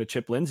talking to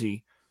Chip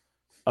Lindsey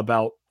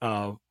about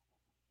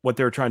what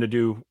they were trying to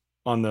do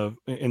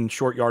in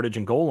short yardage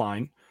and goal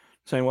line,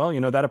 saying, well,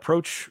 that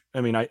approach,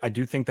 I mean, I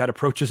do think that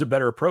approach is a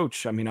better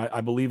approach. I mean,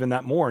 I believe in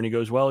that more. And he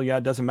goes, well, yeah,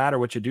 it doesn't matter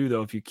what you do,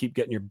 though, if you keep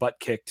getting your butt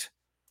kicked.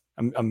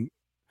 I'm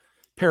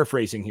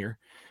paraphrasing here.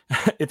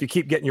 If you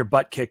keep getting your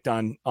butt kicked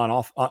on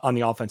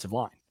the offensive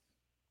line,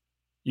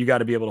 you got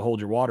to be able to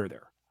hold your water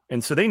there.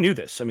 And so they knew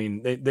this. I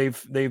mean,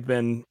 they've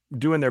been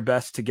doing their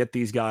best to get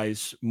these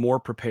guys more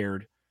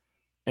prepared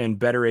and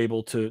better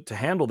able to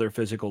handle their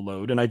physical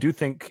load. And I do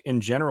think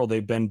in general,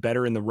 they've been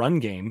better in the run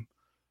game.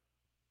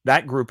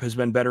 That group has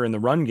been better in the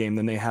run game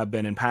than they have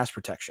been in pass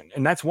protection.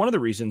 And that's one of the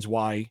reasons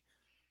why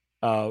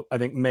I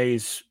think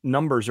May's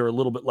numbers are a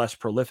little bit less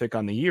prolific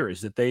on the year,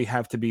 is that they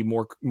have to be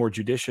more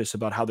judicious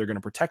about how they're going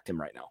to protect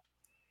him right now.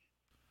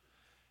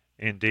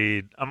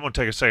 Indeed. I'm going to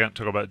take a second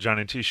to talk about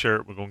Johnny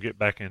T-Shirt. We're going to get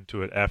back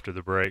into it after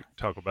the break,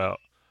 talk about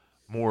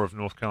more of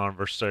North Carolina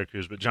versus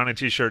Syracuse. But Johnny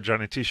T-Shirt,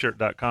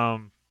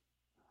 JohnnyT-Shirt.com.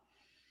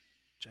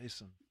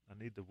 Jason,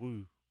 I need the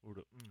woo. Or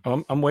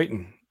the, I'm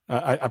waiting.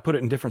 I put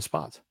it in different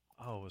spots.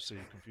 Oh, see,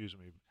 you confused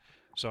me.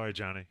 Sorry,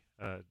 Johnny.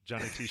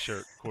 Johnny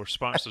T-Shirt, of course,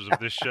 sponsors of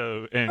this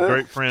show and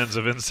great friends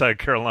of Inside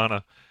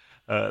Carolina.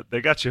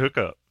 They got you hooked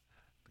up.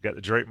 They got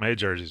the Drake May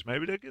jerseys.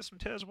 Maybe they'll get some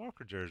Tez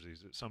Walker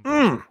jerseys at some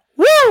point.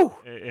 Woo!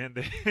 And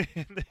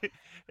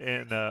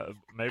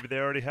maybe they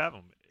already have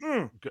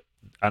them.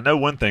 I know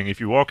one thing. If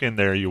you walk in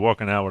there, you're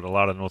walking out with a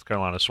lot of North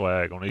Carolina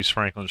swag on East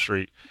Franklin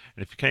Street.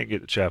 And if you can't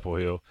get to Chapel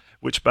Hill,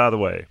 which, by the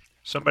way,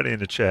 Somebody in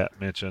the chat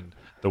mentioned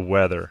the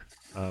weather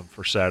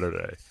for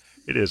Saturday.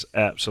 It is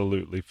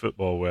absolutely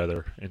football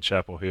weather in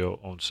Chapel Hill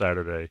on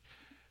Saturday.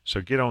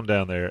 So get on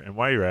down there, and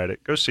while you're at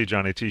it, go see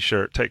Johnny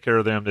T-Shirt. Take care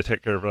of them. They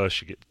take care of us.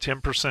 You get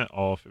 10%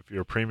 off if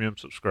you're a premium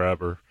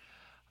subscriber.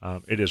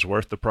 It is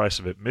worth the price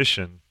of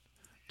admission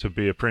to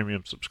be a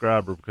premium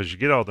subscriber because you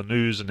get all the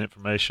news and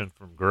information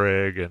from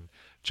Greg and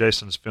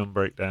Jason's film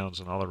breakdowns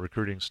and all the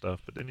recruiting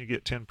stuff, but then you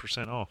get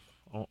 10% off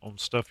on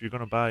stuff you're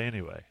going to buy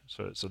anyway.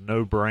 So it's a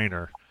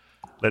no-brainer.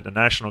 Let the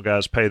national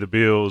guys pay the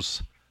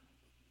bills.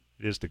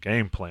 It is the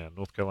game plan,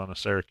 North Carolina,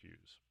 Syracuse.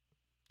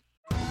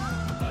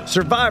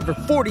 Survivor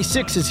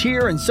 46 is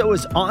here, and so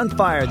is On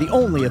Fire, the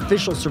only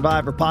official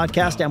Survivor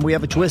podcast, and we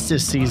have a twist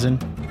this season.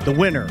 The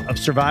winner of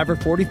Survivor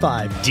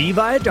 45, Dee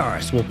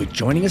Valladares, will be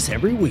joining us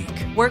every week.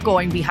 We're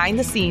going behind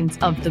the scenes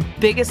of the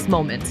biggest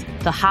moments,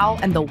 the how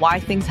and the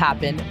why things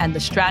happen, and the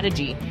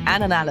strategy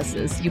and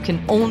analysis you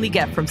can only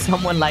get from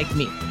someone like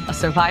me, a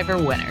Survivor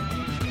winner.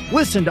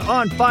 Listen to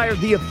On Fire,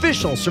 the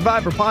official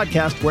Survivor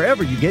podcast,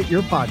 wherever you get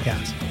your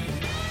podcast.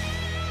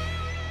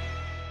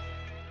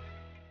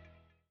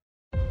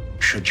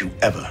 Should you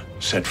ever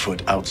set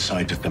foot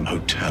outside of the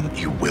hotel,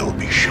 you will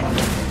be shot.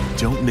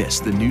 Don't miss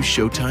the new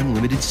Showtime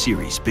limited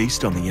series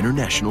based on the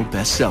international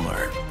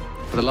bestseller.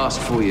 For the last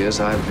 4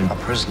 years, I've been a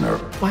prisoner.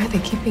 Why are they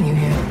keeping you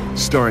here?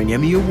 Starring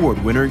Emmy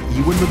Award winner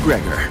Ewan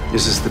McGregor.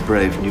 This is the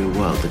brave new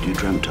world that you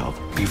dreamt of.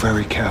 Be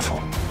very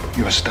careful.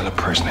 You are still a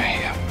prisoner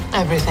here.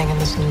 Everything in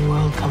this new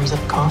world comes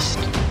at cost.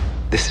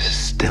 This is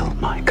still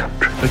my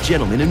country. A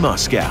Gentleman in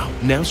Moscow,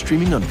 now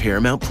streaming on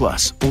Paramount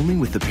Plus, only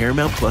with the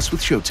Paramount Plus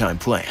with Showtime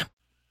plan.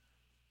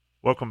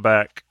 Welcome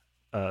back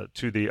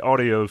to the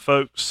audio,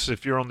 folks.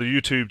 If you're on the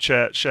YouTube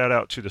chat, shout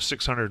out to the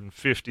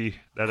 650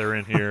 that are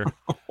in here.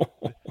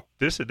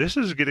 This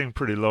is getting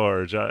pretty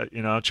large. I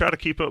try to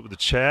keep up with the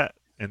chat,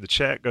 and the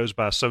chat goes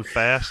by so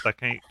fast I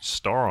can't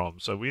star them.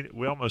 So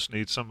we almost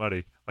need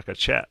somebody like a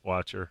chat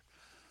watcher.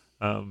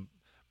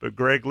 But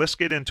Greg, let's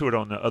get into it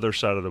on the other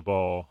side of the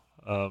ball.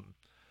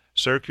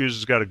 Syracuse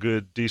has got a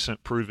good,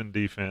 decent, proven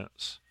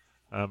defense.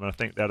 And I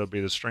think that'll be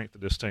the strength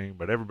of this team.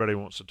 But everybody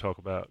wants to talk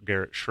about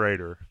Garrett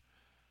Schrader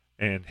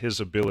and his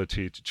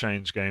ability to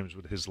change games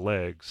with his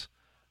legs.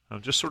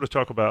 Just sort of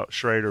talk about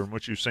Schrader and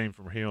what you've seen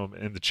from him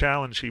and the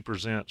challenge he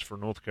presents for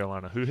North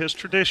Carolina, who has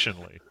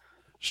traditionally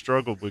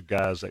struggled with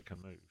guys that can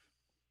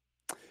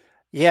move.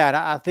 Yeah, and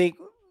I think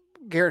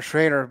Garrett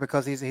Schrader,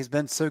 because he's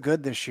been so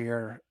good this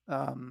year,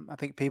 I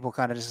think people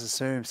kind of just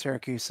assume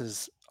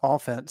Syracuse's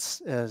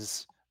offense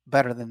is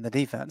better than the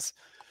defense.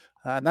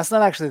 And that's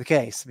not actually the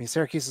case. I mean,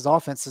 Syracuse's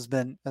offense has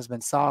been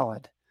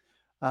solid.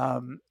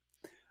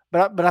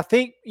 But I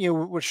think,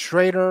 with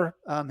Schrader,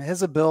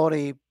 his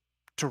ability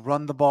to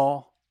run the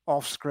ball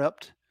off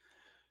script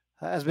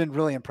has been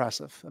really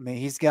impressive. I mean,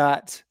 he's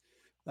got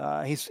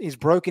he's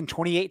broken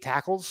 28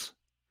 tackles,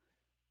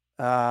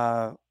 which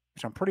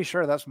I'm pretty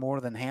sure that's more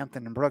than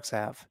Hampton and Brooks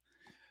have.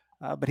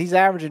 But he's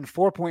averaging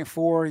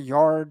 4.4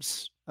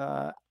 yards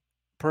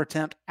per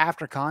attempt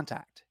after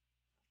contact,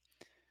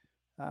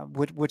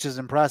 which is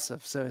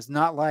impressive. So it's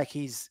not like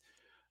he's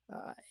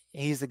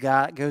the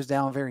guy that goes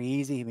down very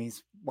easy. I mean,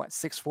 he's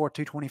 6'4",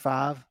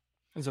 225.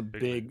 That's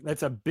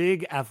a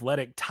big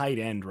athletic tight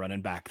end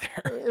running back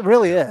there. It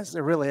really is.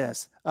 It really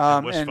is.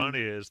 And what's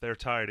funny is their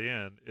tight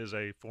end is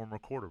a former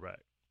quarterback,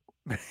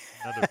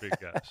 another big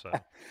guy. So,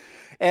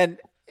 and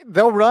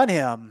they'll run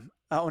him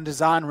on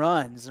design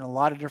runs in a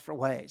lot of different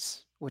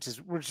ways, which is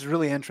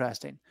really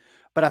interesting.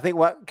 But I think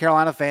what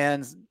Carolina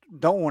fans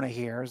don't want to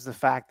hear is the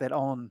fact that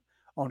on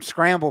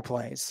scramble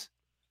plays,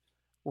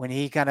 when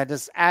he kind of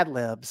just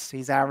ad-libs,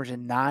 he's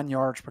averaging 9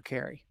 yards per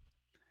carry.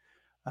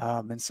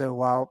 And so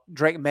while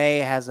Drake May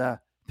has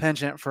a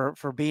penchant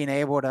for being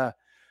able to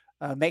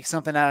make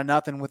something out of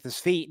nothing with his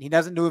feet, he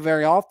doesn't do it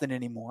very often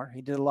anymore.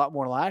 He did a lot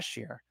more last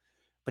year.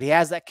 But he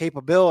has that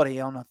capability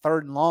on a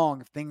 3rd and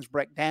long. If things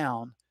break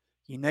down,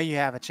 you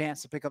have a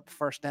chance to pick up the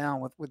first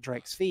down with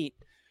Drake's feet.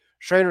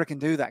 Schrader can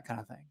do that kind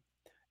of thing.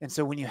 And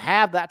so when you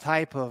have that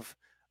type of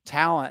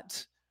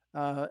talent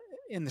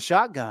in the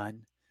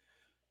shotgun,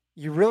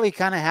 you really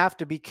kind of have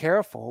to be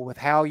careful with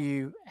how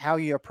you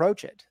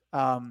approach it,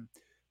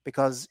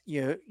 because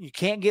you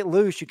can't get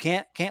loose. You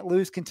can't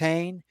lose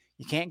contain.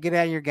 You can't get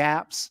out of your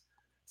gaps.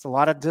 It's a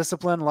lot of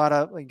discipline, a lot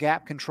of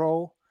gap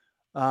control,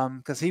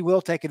 because he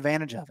will take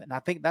advantage of it. And I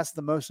think that's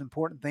the most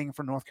important thing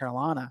for North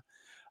Carolina.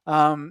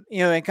 And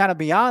kind of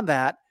beyond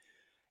that,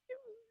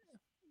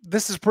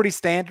 this is pretty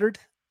standard.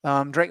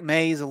 Drake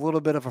May is a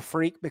little bit of a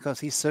freak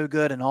because he's so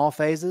good in all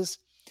phases.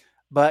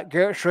 But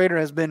Garrett Schrader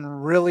has been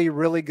really,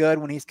 really good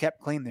when he's kept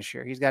clean this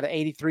year. He's got an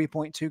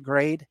 83.2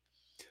 grade.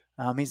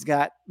 He's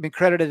been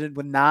credited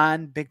with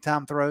 9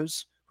 big-time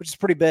throws, which is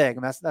pretty big.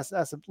 I mean, that's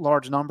a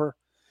large number.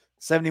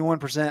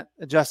 71%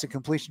 adjusted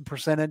completion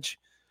percentage.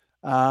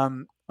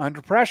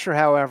 Under pressure,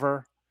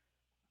 however,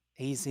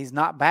 he's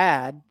not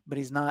bad, but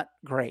he's not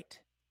great.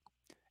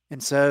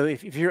 And so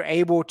if you're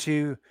able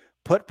to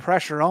put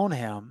pressure on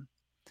him,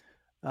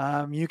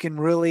 you can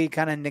really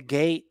kind of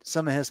negate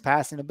some of his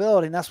passing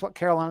ability. And that's what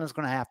Carolina's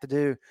going to have to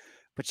do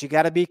but you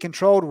got to be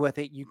controlled with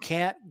it. You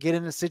can't get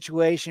in a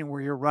situation where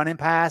you're running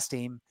past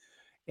him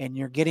and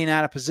you're getting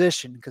out of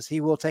position, because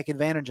he will take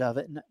advantage of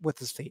it with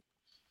his feet.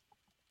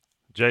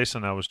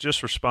 Jason, I was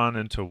just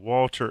responding to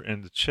Walter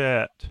in the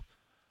chat,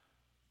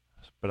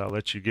 but I'll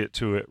let you get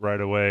to it right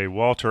away.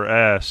 Walter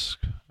asks,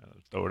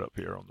 throw it up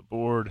here on the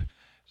board,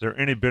 is there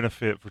any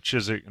benefit for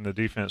Chizik in the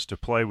defense to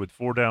play with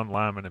 4 down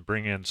linemen and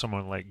bring in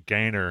someone like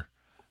Gaynor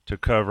to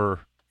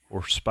cover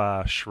or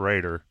spy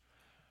Schrader?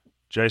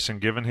 Jason,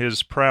 given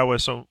his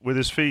prowess with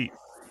his feet,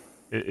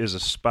 is a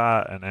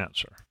spy an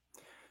answer?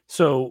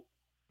 So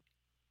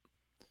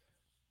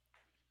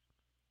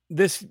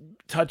this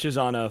touches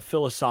on a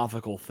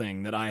philosophical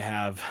thing that I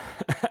have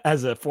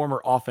as a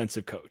former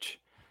offensive coach.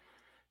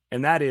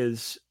 And that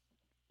is,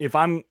 if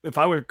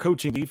I were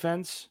coaching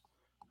defense,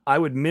 I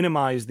would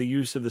minimize the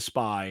use of the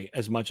spy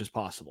as much as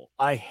possible.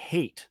 I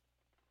hate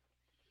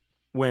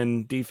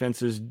when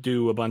defenses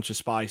do a bunch of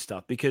spy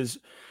stuff, because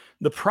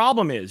the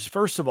problem is,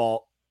 first of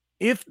all,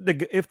 if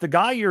the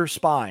guy you're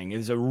spying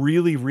is a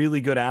really,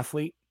 really good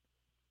athlete,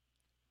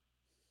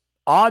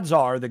 odds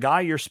are the guy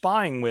you're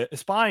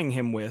spying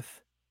him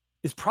with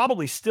is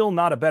probably still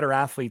not a better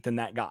athlete than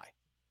that guy.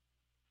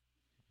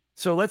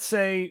 So let's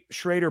say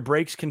Schrader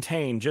breaks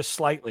contain just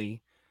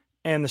slightly,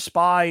 and the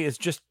spy is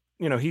just,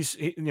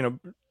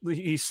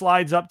 he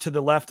slides up to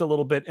the left a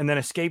little bit and then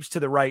escapes to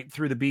the right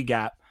through the B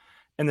gap.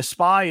 And the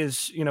spy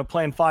is,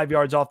 playing 5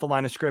 yards off the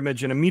line of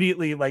scrimmage and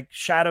immediately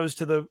shadows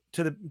to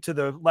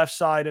the left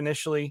side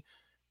initially.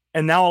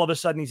 And now all of a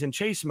sudden he's in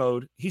chase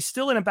mode. He's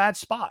still in a bad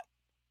spot.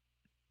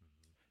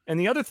 And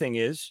the other thing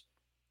is,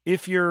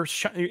 if you're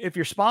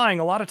spying,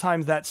 a lot of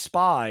times that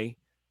spy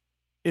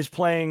is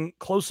playing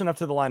close enough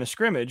to the line of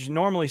scrimmage.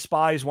 Normally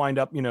spies wind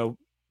up,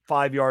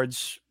 5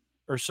 yards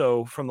or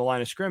so from the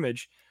line of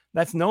scrimmage.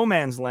 That's no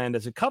man's land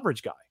as a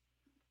coverage guy.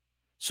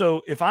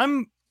 So if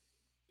I'm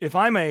an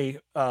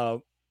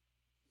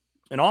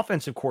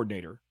offensive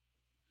coordinator,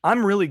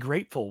 I'm really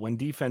grateful when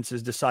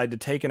defenses decide to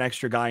take an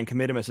extra guy and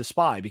commit him as a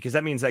spy, because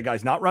that means that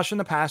guy's not rushing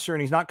the passer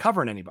and he's not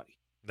covering anybody.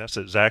 That's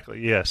exactly,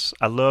 yes.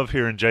 I love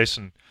hearing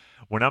Jason,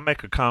 when I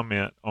make a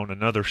comment on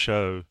another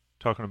show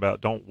talking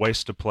about don't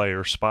waste a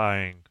player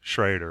spying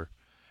Schrader,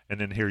 and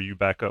then hear you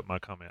back up my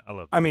comment. I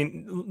love that. I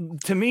mean,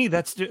 to me,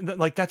 that's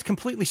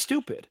completely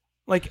stupid.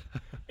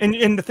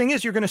 And the thing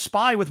is, you're going to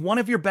spy with one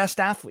of your best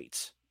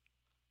athletes.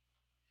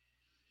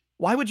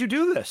 Why would you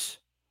do this?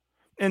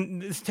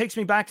 And this takes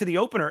me back to the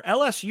opener.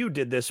 LSU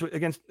did this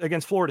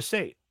against Florida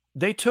State.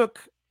 They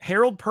took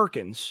Harold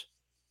Perkins,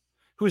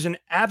 who is an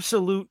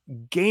absolute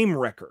game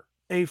wrecker,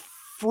 a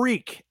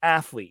freak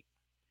athlete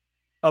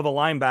of a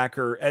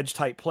linebacker, edge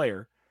type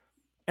player,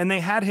 and they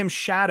had him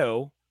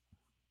shadow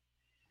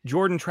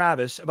Jordan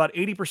Travis about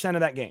 80% of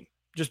that game,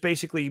 just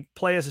basically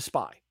play as a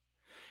spy.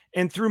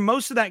 And through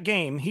most of that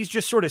game, he's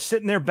just sort of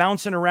sitting there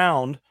bouncing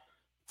around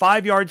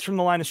 5 yards from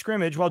the line of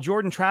scrimmage while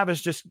Jordan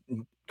Travis just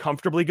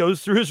comfortably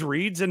goes through his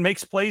reads and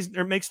makes throws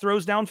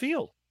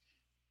downfield.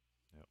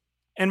 Yep.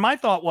 And my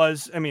thought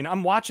was,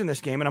 I'm watching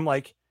this game and I'm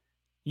like,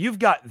 you've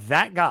got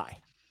that guy,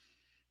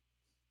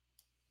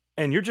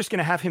 and you're just going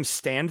to have him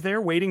stand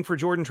there waiting for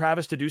Jordan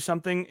Travis to do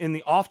something in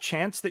the off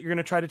chance that you're going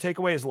to try to take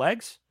away his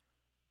legs?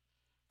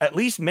 At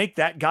least make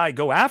that guy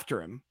go after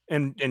him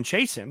and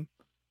chase him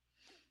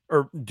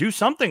or do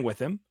something with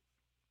him.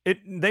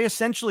 They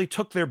essentially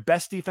took their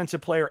best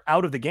defensive player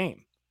out of the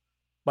game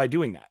by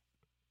doing that.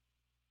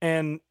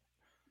 And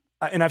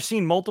I've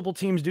seen multiple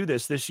teams do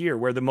this year,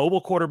 where the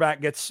mobile quarterback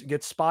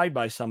gets spied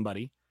by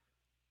somebody,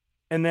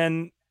 and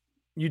then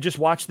you just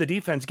watch the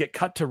defense get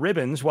cut to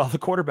ribbons while the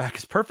quarterback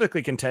is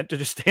perfectly content to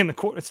just stay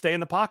in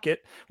the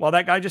pocket while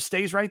that guy just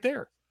stays right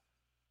there.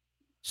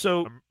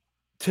 So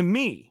to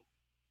me,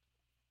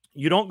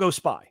 you don't go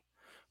spy.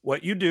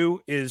 What you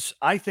do is,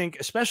 I think,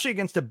 especially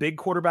against a big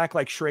quarterback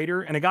like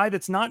Schrader and a guy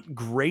that's not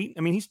great.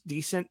 He's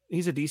decent.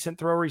 He's a decent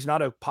thrower. He's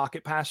not a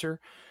pocket passer.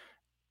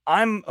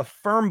 I'm a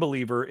firm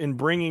believer in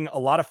bringing a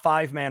lot of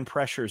 5-man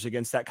pressures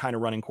against that kind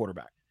of running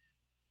quarterback.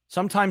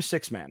 Sometimes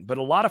 6-man, but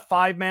a lot of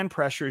 5-man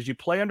pressures. You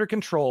play under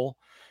control.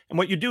 And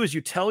what you do is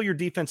you tell your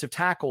defensive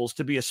tackles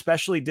to be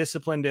especially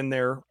disciplined in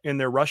their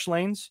rush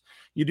lanes.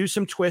 You do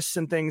some twists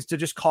and things to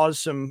just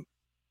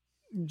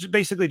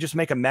basically just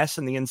make a mess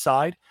in the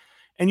inside.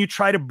 And you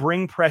try to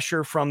bring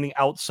pressure from the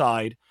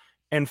outside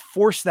and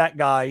force that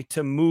guy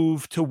to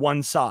move to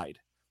one side.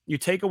 You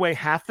take away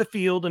half the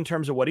field in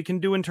terms of what he can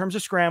do in terms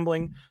of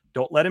scrambling.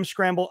 Don't let him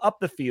scramble up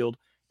the field,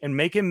 and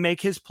make him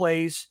make his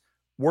plays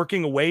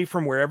working away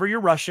from wherever you're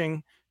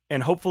rushing.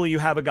 And hopefully you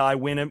have a guy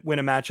win a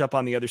matchup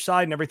on the other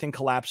side and everything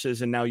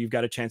collapses. And now you've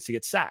got a chance to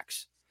get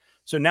sacks.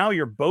 So now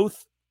you're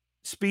both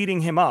speeding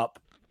him up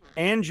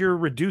and you're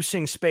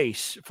reducing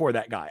space for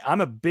that guy. I'm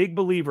a big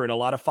believer in a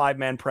lot of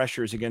 5-man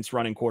pressures against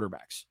running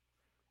quarterbacks.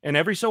 And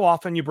every so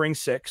often you bring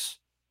 6.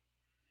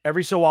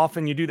 Every so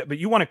often you do that, but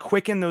you want to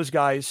quicken those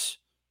guys'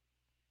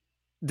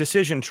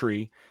 decision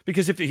tree,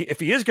 because if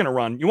he is going to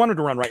run, you want him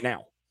to run right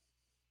now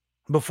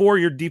before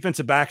your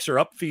defensive backs are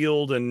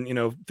upfield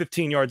and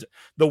 15 yards.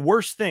 The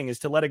worst thing is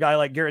to let a guy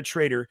like Garrett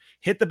Schrader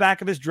hit the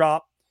back of his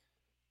drop,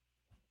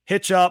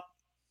 hitch up,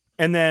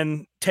 and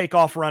then take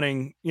off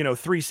running,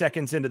 3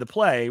 seconds into the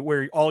play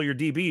where all your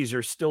DBs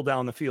are still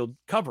down the field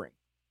covering.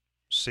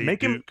 See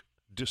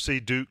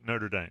Duke,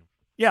 Notre Dame.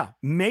 Yeah,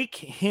 make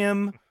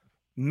him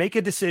make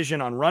a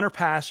decision on run or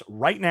pass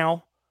right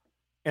now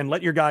and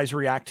let your guys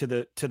react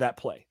to that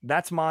play.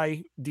 That's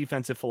my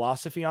defensive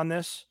philosophy on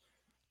this.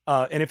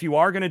 And if you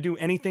are going to do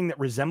anything that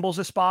resembles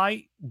a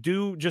spy,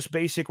 do just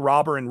basic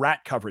robber and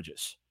rat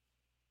coverages.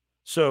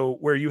 So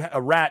where you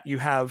a rat, you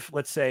have,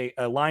 let's say,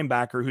 a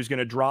linebacker who's going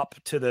to drop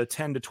to the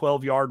 10 to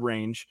 12 yard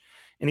range,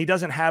 and he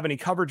doesn't have any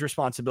coverage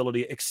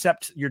responsibility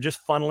except you're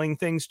just funneling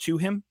things to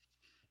him.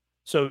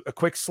 So a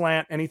quick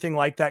slant, anything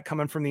like that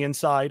coming from the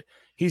inside,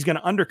 he's going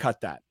to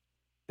undercut that.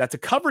 That's a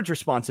coverage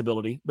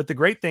responsibility. But the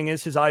great thing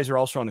is his eyes are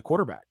also on the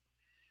quarterback.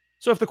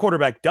 So if the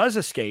quarterback does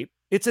escape,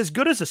 it's as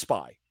good as a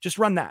spy. Just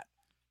run that.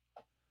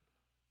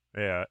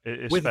 Yeah,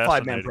 it's with a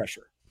 5-man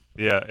pressure.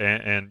 Yeah,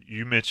 and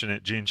you mentioned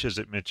it. Gene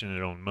Chizik mentioned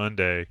it on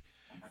Monday.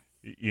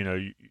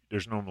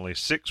 There's normally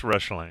 6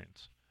 rush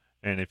lanes,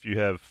 and if you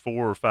have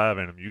 4 or 5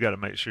 in them, you got to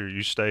make sure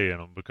you stay in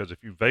them, because if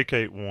you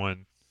vacate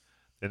one,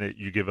 then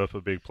you give up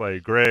a big play.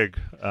 Greg,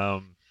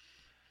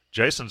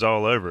 Jason's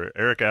all over it.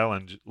 Eric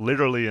Allen,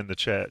 literally in the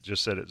chat,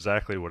 just said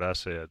exactly what I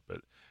said, but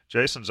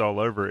Jason's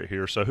all over it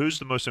here. So who's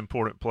the most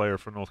important player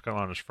for North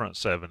Carolina's front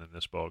 7 in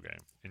this ball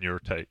game, in your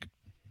take?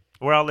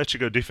 Well, I'll let you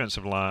go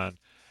defensive line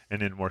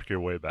and then work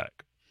your way back.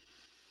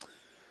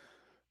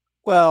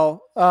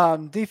 Well,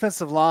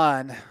 defensive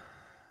line,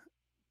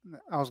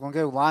 I was going to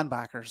go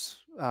linebackers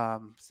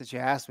since you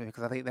asked me,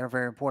 because I think they're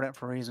very important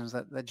for reasons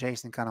that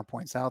Jason kind of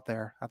points out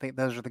there. I think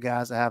those are the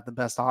guys that have the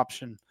best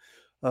option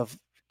of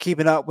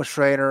keeping up with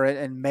Schrader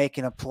and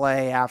making a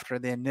play after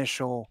the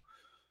initial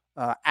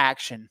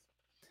action.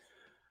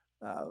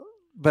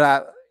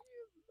 But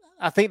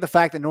I think the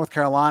fact that North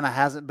Carolina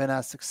hasn't been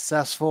as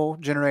successful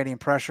generating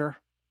pressure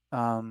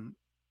the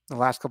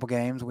last couple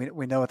games,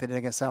 we know what they did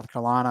against South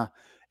Carolina,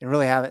 and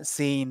really haven't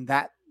seen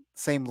that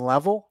same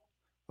level,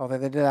 although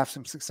they did have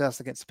some success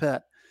against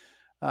Pitt.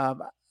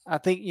 I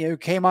think,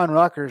 K'Mon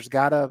Rucker's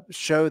got to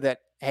show that,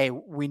 hey,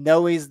 we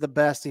know he's the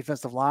best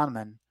defensive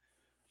lineman,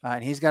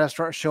 and he's got to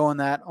start showing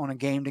that on a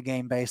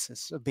game-to-game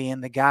basis of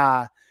being the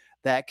guy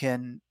that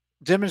can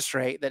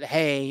demonstrate that,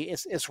 hey,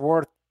 it's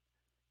worth,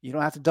 you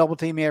don't have to double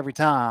team me every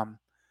time,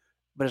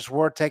 but it's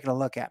worth taking a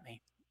look at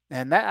me.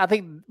 And that, I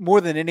think,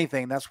 more than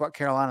anything, that's what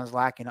Carolina's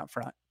lacking up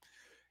front.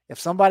 If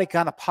somebody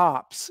kind of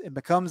pops and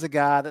becomes a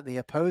guy that the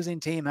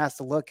opposing team has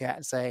to look at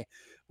and say,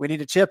 we need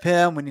to chip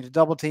him, we need to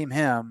double team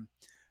him,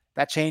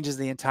 that changes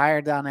the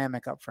entire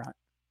dynamic up front.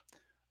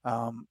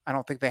 I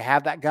don't think they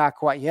have that guy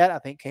quite yet. I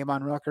think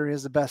K'Mon Rucker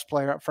is the best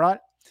player up front.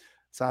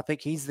 So I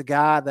think he's the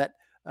guy that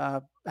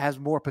has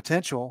more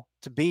potential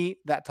to be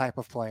that type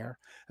of player.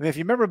 I mean, if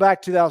you remember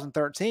back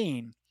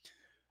 2013,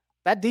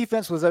 that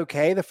defense was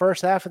okay the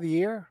first half of the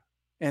year,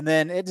 and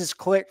then it just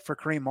clicked for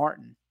Kareem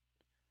Martin.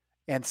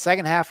 And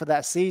second half of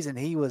that season,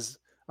 he was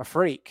a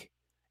freak,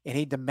 and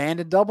he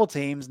demanded double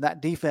teams, and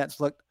that defense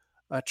looked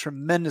a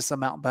tremendous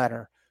amount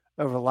better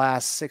over the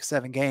last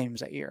 6-7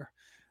 games that year.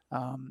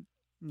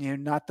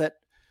 Not that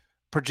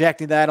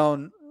projecting that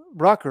on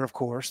Rucker, of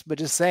course, but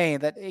just saying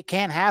that it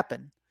can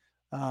happen.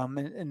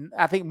 And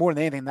I think more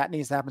than anything, that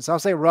needs to happen. So I'll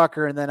say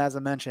Rucker, and then, as I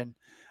mentioned,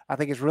 I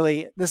think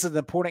this is an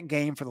important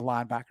game for the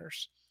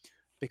linebackers,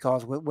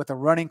 because with a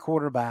running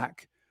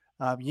quarterback,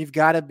 you've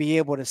got to be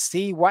able to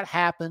see what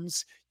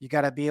happens. You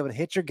got to be able to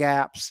hit your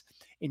gaps,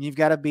 and you've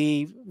got to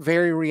be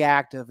very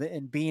reactive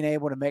in being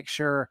able to make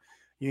sure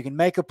you can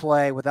make a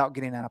play without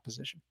getting out of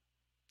position.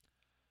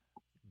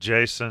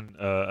 Jason,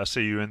 I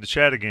see you in the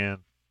chat again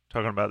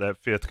talking about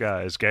that 5th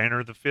guy. Is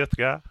Gainer the 5th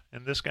guy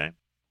in this game?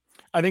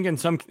 I think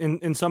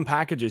in some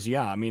packages,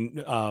 yeah. I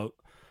mean,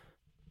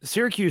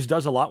 Syracuse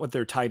does a lot with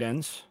their tight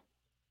ends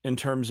in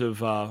terms of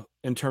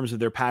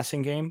their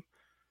passing game.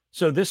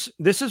 So this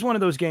is one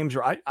of those games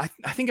where I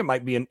think it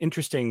might be an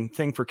interesting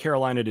thing for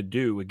Carolina to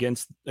do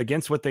against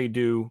what they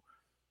do,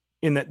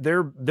 in that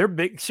they're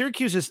big.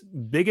 Syracuse's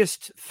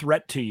biggest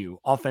threat to you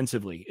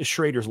offensively is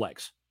Schrader's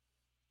legs.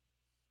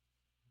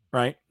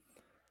 Right?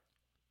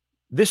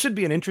 This should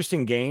be an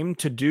interesting game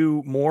to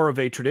do more of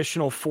a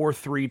traditional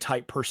 4-3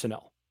 type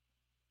personnel.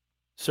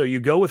 So you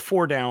go with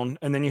 4 down,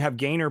 and then you have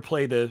Gainer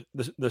play the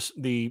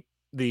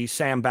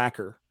Sam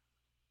backer,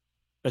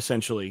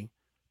 essentially.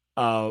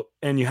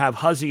 And you have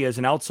Huzzy as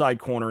an outside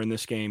corner in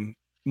this game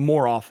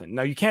more often.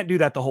 Now, you can't do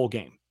that the whole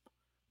game,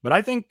 but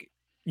I think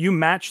you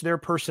match their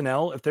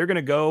personnel. If they're going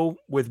to go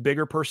with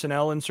bigger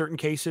personnel in certain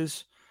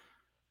cases,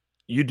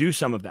 you do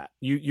some of that.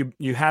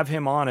 You have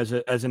him on as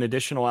an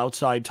additional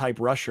outside type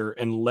rusher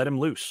and let him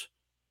loose.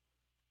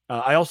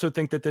 I also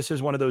think that this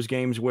is one of those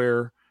games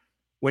where,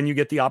 when you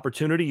get the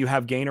opportunity, you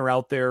have Gainer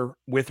out there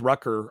with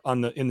Rucker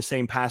in the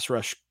same pass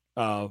rush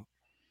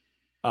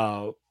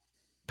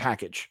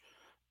package.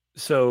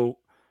 So,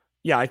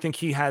 yeah, I think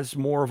he has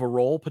more of a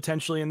role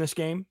potentially in this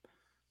game.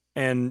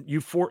 And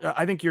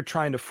I think you're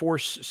trying to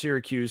force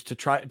Syracuse to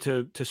try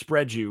to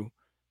spread you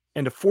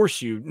and to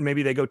force you.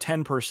 Maybe they go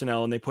 10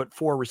 personnel and they put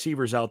 4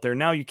 receivers out there.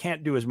 Now you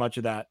can't do as much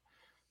of that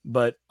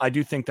but I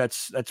do think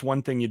that's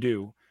one thing you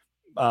do.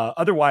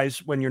 Otherwise,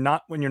 when you're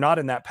not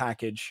in that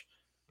package,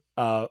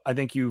 I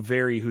think you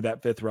vary who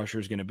that fifth rusher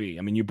is going to be.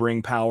 I mean, you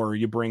bring power,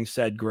 you bring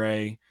Ced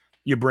Gray,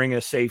 you bring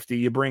a safety,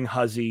 you bring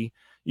Huzzy.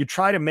 You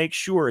try to make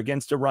sure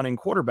against a running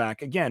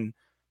quarterback. Again,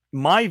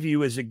 my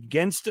view is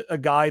against a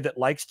guy that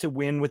likes to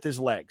win with his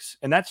legs.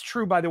 And that's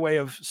true, by the way,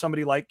 of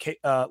somebody like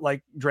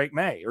Drake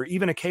May or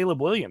even a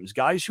Caleb Williams,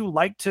 guys who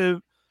like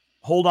to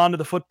hold on to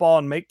the football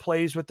and make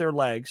plays with their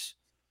legs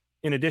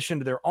in addition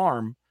to their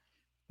arm.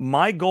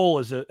 My goal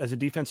as a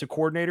defensive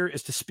coordinator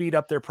is to speed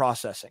up their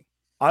processing.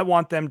 I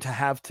want them to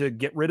have to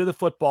get rid of the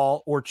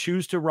football or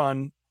choose to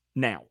run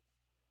now.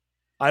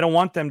 I don't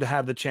want them to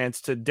have the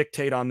chance to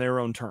dictate on their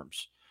own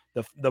terms.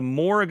 The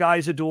more a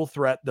guy's a dual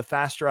threat, the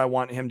faster I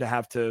want him to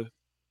have to,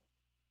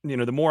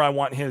 the more I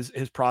want his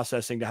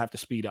processing to have to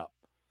speed up.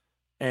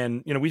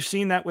 And, we've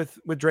seen that with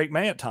Drake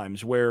May at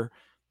times where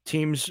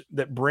teams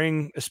that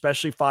bring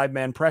especially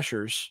 5-man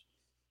pressures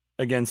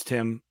against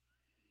him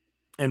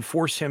and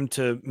force him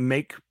to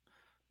make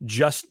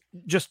just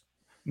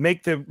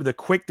make the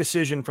quick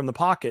decision from the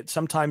pocket.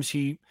 Sometimes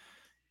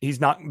he's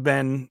not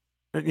been,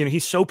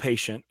 he's so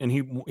patient and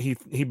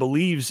he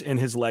believes in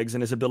his legs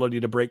and his ability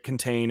to break,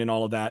 contain, and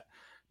all of that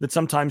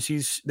sometimes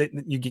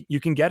you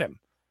can get him.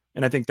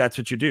 And I think that's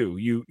what you do.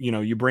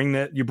 You bring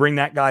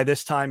that guy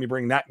this time, you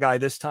bring that guy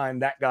this time,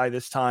 that guy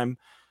this time.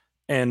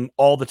 And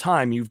all the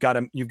time you've got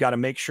to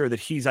make sure that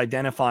he's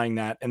identifying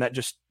that, and that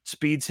just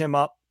speeds him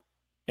up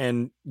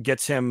and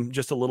gets him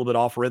just a little bit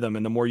off rhythm.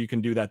 And the more you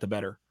can do that, the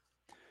better.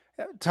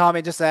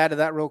 Tommy, just to add to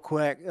that real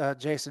quick,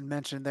 Jason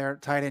mentioned their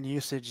tight end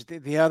usage.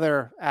 The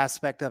other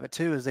aspect of it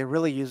too is they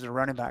really use their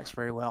running backs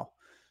very well.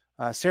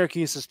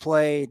 Syracuse has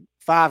played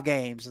 5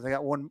 games. They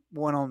got one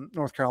on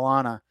North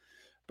Carolina,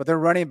 but their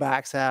running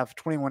backs have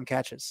 21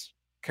 catches.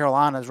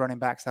 Carolina's running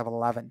backs have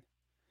 11.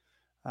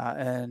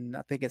 And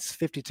I think it's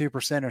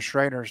 52% of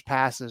Schrader's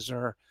passes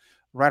are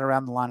right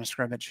around the line of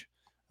scrimmage.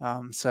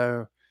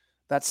 So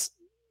that's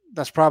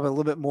probably a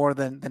little bit more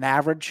than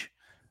average.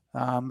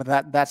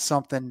 But that's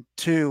something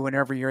too,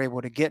 whenever you're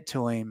able to get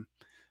to him,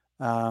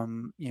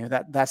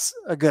 that's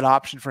a good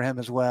option for him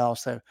as well.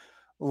 So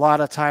a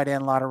lot of tight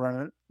end, a lot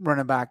of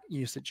running back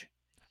usage.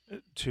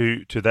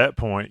 To that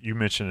point, you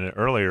mentioned it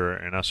earlier,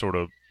 and I sort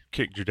of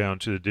kicked you down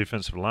to the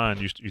defensive line.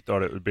 You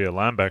thought it would be a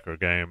linebacker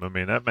game. I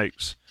mean,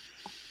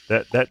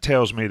 that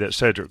tells me that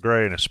Cedric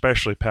Gray, and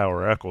especially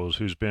Power Echols,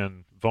 who's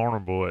been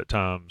vulnerable at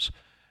times,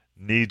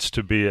 needs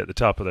to be at the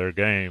top of their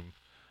game.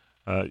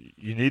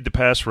 You need the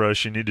pass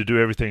rush. You need to do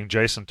everything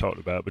Jason talked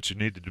about, but you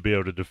need to be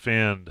able to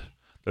defend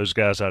those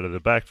guys out of the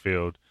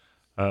backfield.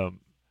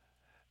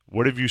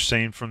 What have you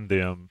seen from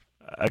them?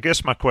 I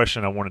guess my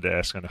question I wanted to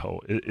ask in the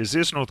whole is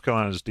this North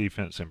Carolina's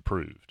defense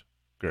improved,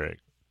 Greg?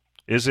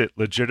 Is it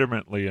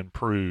legitimately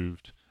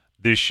improved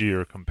this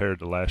year compared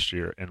to last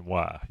year, and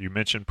why? You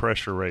mentioned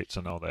pressure rates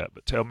and all that,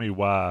 but tell me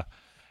why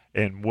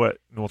and what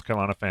North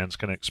Carolina fans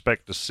can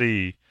expect to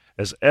see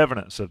as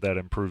evidence of that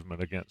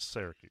improvement against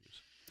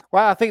Syracuse.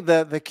 Well, I think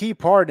the key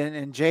part,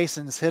 and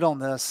Jason's hit on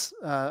this,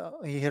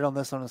 he hit on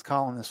this on his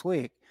column this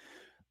week,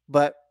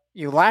 but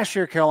last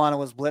year Carolina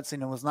was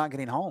blitzing and was not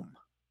getting home.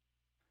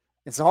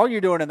 And so all you're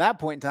doing at that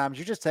point in time is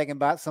you're just taking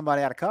back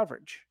somebody out of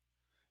coverage.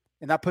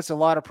 And that puts a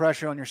lot of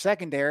pressure on your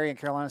secondary, and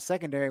Carolina's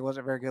secondary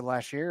wasn't very good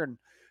last year, and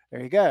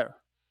there you go.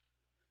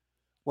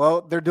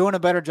 Well, they're doing a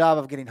better job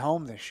of getting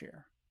home this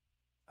year.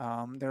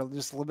 They're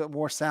just a little bit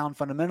more sound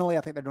fundamentally.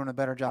 I think they're doing a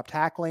better job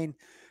tackling.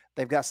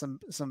 They've got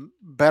some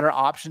better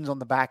options on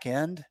the back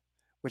end,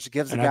 which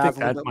gives the guys a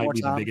little bit more time. That might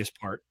be the biggest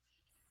part.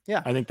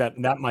 Yeah. I think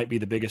that might be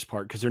the biggest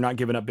part because they're not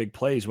giving up big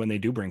plays when they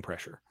do bring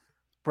pressure.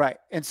 Right.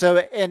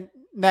 And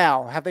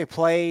now, have they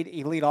played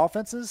elite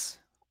offenses?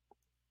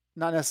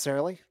 Not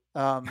necessarily.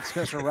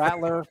 Spencer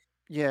Rattler,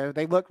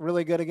 they look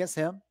really good against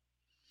him.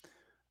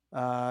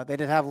 They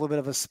did have a little bit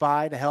of a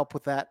spy to help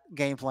with that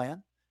game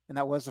plan, and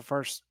that was the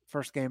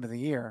first game of the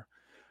year.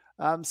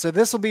 So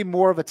this will be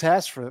more of a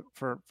test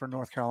for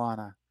North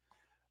Carolina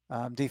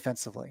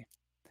defensively.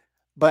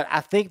 But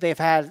I think they've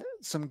had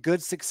some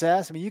good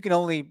success. I mean, you can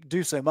only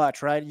do so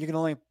much, right? You can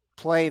only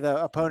play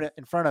the opponent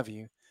in front of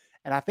you.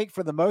 And I think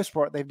for the most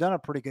part, they've done a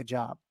pretty good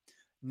job.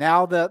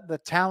 Now the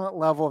talent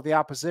level of the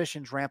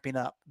opposition's ramping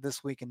up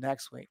this week and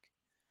next week.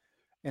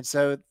 And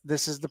so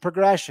this is the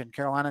progression.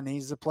 Carolina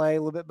needs to play a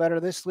little bit better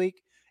this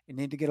week and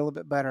need to get a little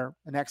bit better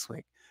next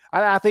week.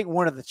 I think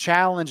one of the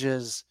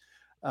challenges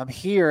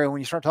here,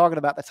 when you start talking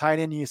about the tight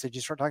end usage,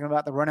 you start talking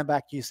about the running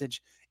back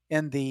usage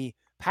in the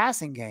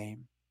passing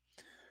game.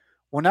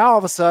 Well, now all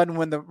of a sudden,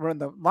 when the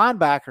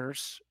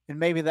linebackers and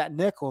maybe that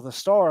nickel, the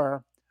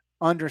star,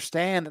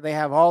 understand that they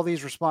have all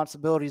these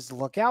responsibilities to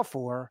look out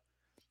for,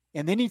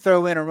 and then you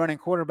throw in a running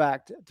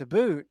quarterback to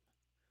boot,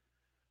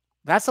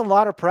 that's a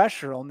lot of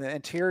pressure on the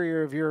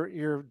interior of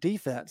your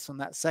defense on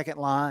that second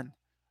line,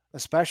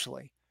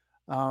 especially.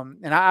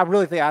 And I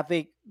really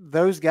think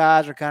those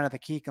guys are kind of the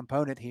key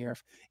component here.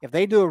 If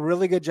they do a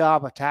really good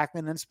job of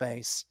tackling in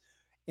space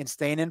and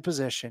staying in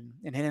position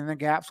and hitting the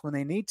gaps when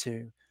they need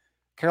to,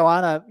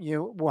 Carolina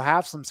will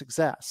have some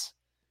success.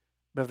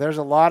 But if there's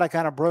a lot of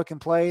kind of broken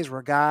plays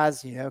where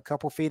guys, a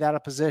couple feet out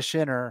of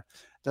position or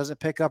doesn't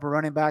pick up a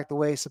running back the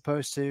way he's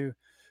supposed to,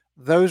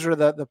 those are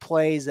the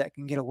plays that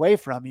can get away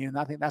from you. And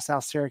I think that's how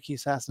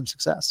Syracuse has some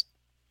success.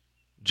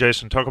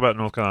 Jason, talk about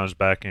North Carolina's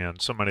back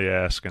end. Somebody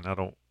asked, and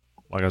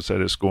like I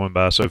said, it's going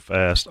by so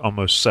fast,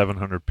 almost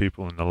 700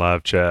 people in the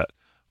live chat,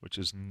 which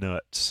is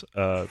nuts.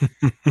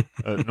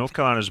 North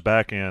Carolina's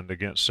back end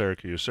against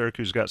Syracuse.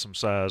 Syracuse got some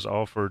size.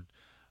 Alford,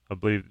 I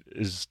believe,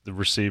 is the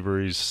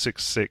receiver. He's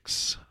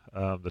 6'6".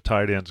 The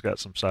tight end's got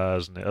some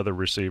size, and the other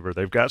receiver.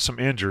 They've got some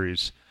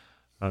injuries.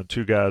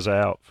 2 guys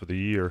out for the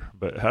year.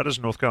 But how does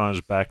North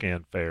Carolina's back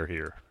end fare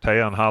here?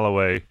 Tayon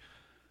Holloway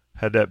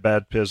had that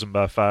baptism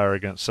by fire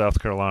against South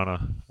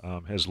Carolina,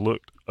 has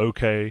looked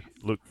okay,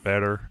 looked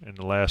better in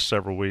the last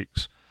several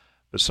weeks.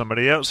 But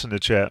somebody else in the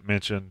chat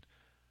mentioned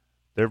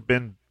they've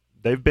been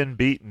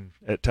beaten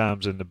at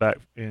times in the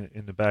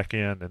back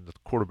end, and the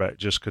quarterback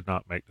just could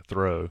not make the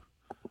throw.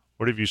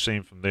 What have you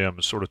seen from them,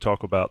 and sort of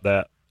talk about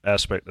that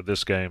aspect of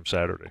this game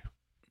Saturday?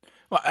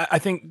 Well, I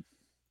think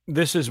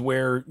this is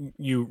where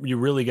you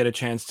really get a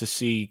chance to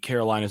see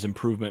Carolina's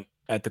improvement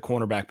at the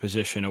cornerback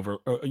position over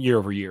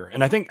year.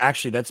 And I think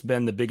actually that's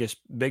been the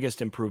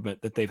biggest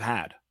improvement that they've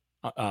had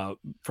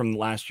from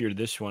last year to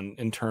this one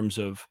in terms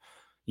of,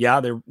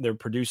 they're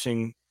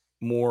producing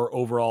more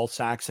overall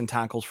sacks and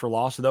tackles for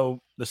loss,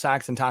 though the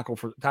sacks and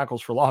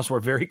tackles for loss were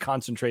very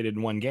concentrated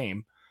in one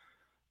game.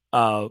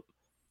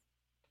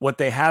 What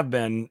they have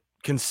been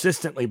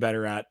consistently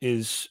better at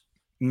is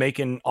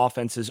making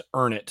offenses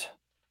earn it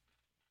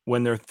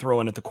when they're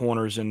throwing at the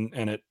corners and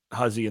at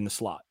Huzzy in the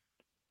slot.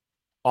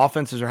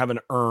 Offenses are having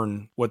to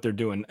earn what they're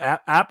doing.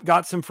 App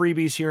got some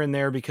freebies here and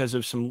there because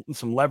of some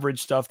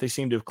leverage stuff. They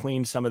seem to have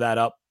cleaned some of that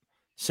up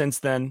since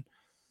then.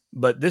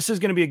 But this is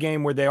going to be a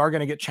game where they are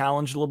going to get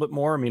challenged a little bit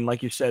more. I mean,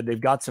 like you said,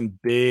 they've got some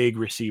big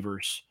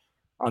receivers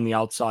on the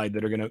outside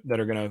that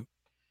are going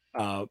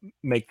to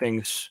make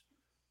things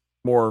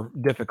more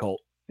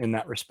difficult in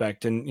that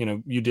respect. And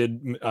you did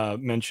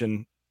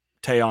mention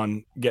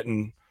Tayon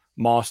getting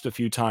mossed a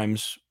few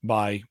times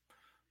by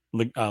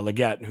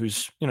Leggett,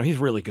 who's he's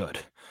really good.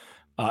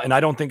 And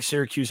I don't think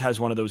Syracuse has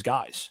one of those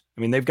guys.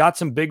 I mean, they've got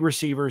some big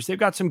receivers. They've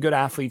got some good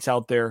athletes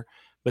out there,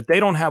 but they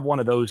don't have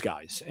one of those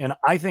guys. And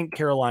I think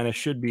Carolina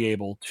should be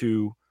able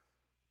to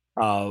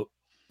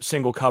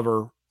single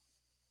cover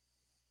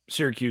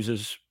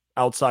Syracuse's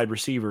outside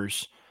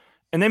receivers.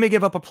 And they may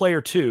give up a play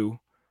or two,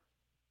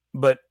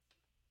 but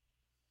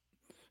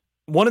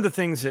one of the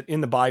things that in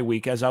the bye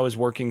week, as I was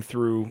working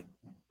through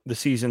the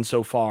season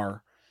so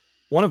far,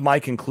 one of my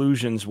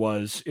conclusions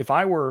was if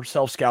I were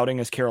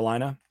self-scouting as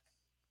Carolina,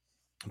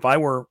 if I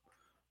were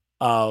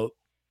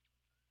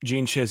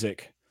Gene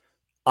Chizik,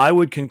 I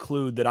would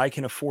conclude that I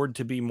can afford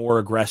to be more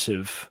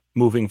aggressive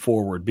moving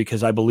forward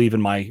because I believe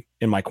in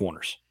my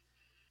corners.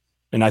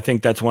 And I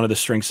think that's one of the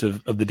strengths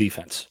of the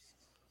defense.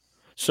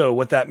 So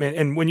what that meant,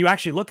 and when you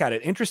actually look at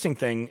it, interesting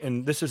thing,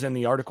 and this is in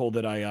the article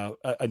that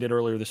I did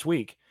earlier this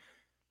week,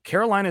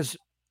 Carolina's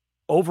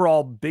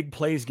overall big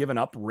plays given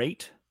up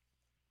rate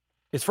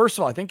is, first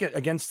of all, I think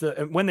against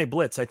when they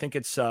blitz, I think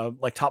it's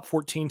like top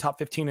 14, top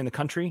 15 in the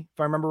country, if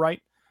I remember right.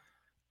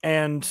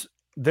 And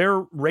their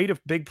rate of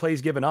big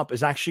plays given up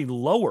is actually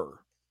lower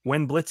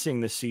when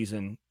blitzing this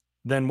season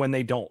than when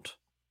they don't.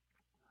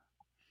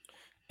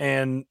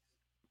 And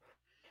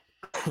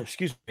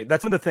excuse me,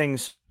 that's one of the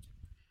things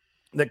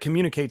that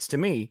communicates to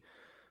me,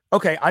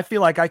 okay, I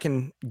feel like I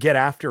can get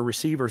after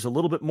receivers a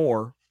little bit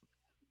more,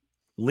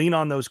 lean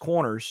on those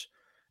corners,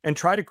 and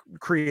try to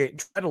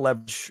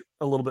leverage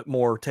a little bit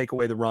more, take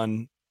away the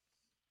run,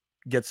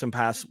 get some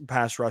pass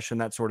rush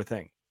and that sort of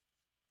thing.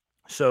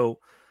 So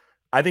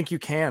I think you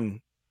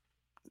can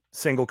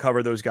single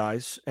cover those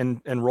guys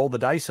and roll the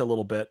dice a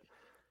little bit,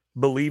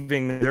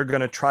 believing they're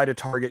going to try to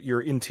target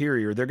your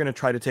interior. They're going to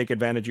try to take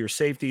advantage of your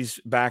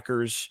safeties,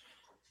 backers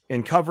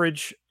in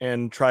coverage,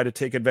 and try to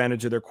take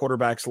advantage of their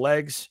quarterback's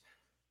legs.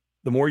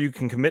 The more you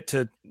can commit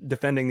to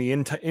defending the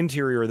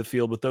interior of the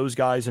field with those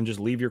guys and just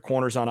leave your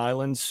corners on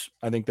islands,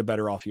 I think the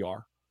better off you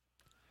are.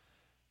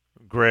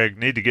 Greg,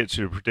 need to get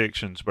to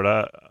predictions, but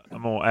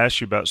I'm going to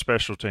ask you about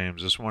special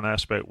teams. This one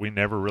aspect we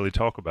never really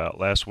talk about.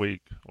 Last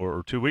week,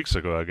 or 2 weeks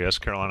ago, I guess,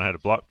 Carolina had a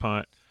block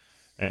punt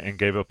and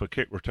gave up a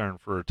kick return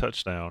for a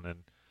touchdown.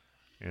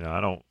 And, I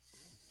don't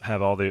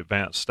have all the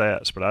advanced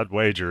stats, but I'd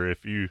wager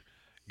if you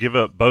give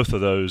up both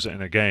of those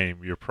in a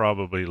game, you're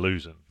probably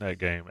losing that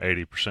game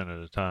 80% of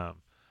the time.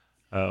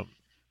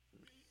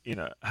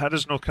 How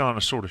does North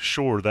Carolina sort of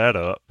shore that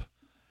up?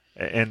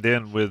 And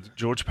then with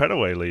George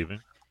Pettaway leaving,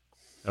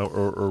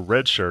 or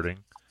redshirting,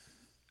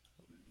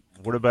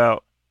 what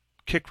about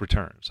kick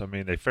returns? I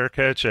mean, they fair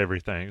catch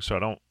everything, so I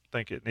don't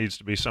think it needs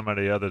to be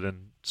somebody other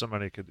than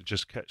somebody could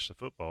just catch the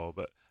football.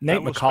 But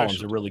Nate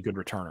McCollum's a really good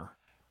returner.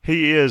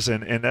 He is,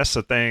 and that's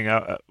the thing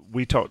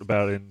we talked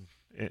about in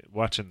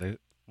watching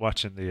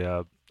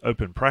the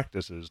open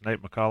practices.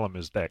 Nate McCollum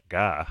is that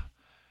guy.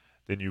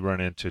 Then you run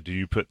into, do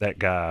you put that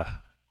guy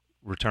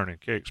returning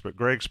kicks? But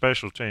Greg,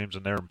 special teams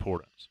and their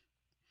importance.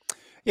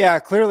 Yeah,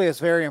 clearly it's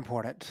very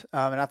important.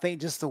 And I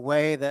think just the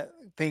way that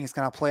things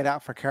kind of played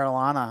out for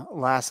Carolina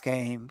last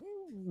game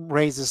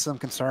raises some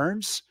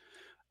concerns.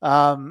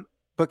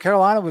 But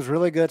Carolina was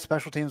really good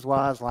special teams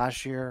wise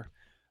last year.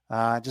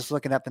 Just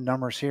looking at the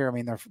numbers here, I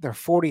mean, they're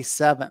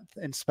 47th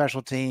in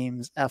special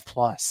teams F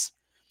plus.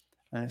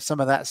 And some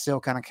of that still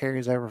kind of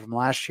carries over from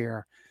last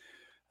year.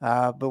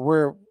 But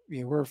we're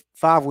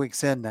 5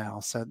 weeks in now,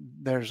 so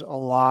there's a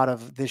lot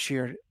of this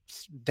year's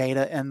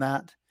data in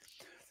that.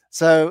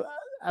 So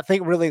I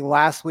think really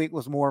last week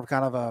was more of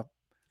kind of a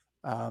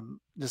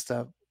just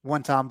a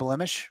one-time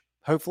blemish,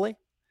 hopefully.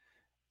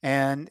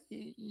 And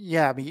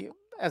yeah,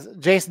 as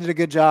Jason did a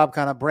good job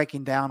kind of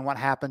breaking down what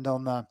happened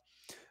on the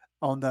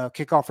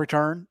kickoff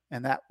return,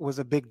 and that was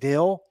a big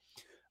deal.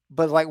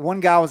 But like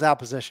one guy was out of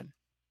position,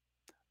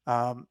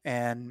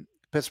 and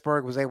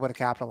Pittsburgh was able to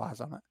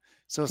capitalize on it.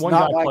 So it's one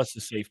not guy like,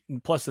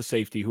 plus the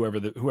safety, whoever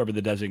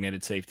the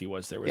designated safety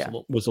was, there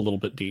was a little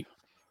bit deep.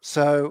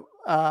 So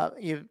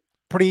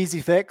pretty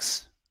easy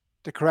fix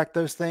to correct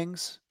those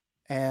things.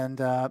 And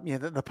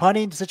the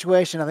punting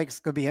situation, I think it's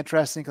going to be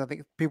interesting because I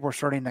think people are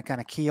starting to kind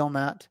of key on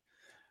that.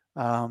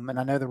 And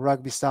I know the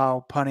rugby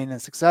style punting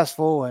is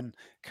successful, and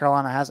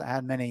Carolina hasn't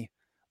had many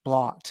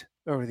blocked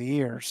over the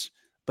years.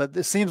 But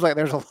it seems like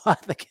there's a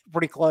lot that get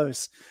pretty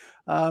close.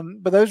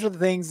 But those are the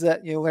things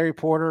that Larry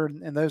Porter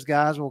and those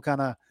guys will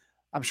kind of,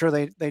 I'm sure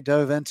they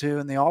dove into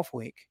in the off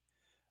week.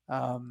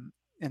 And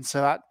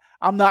so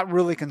I'm not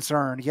really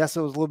concerned. Yes,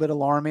 it was a little bit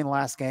alarming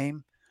last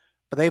game,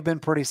 but they've been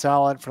pretty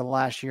solid for the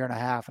last year and a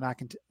half, and I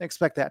can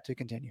expect that to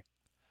continue.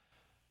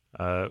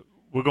 We're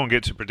going to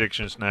get to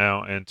predictions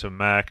now, and to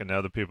Mac and the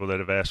other people that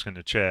have asked in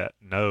the chat.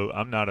 No,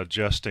 I'm not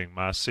adjusting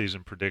my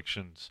season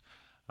predictions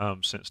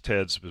since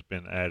Ted's has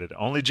been added.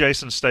 Only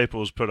Jason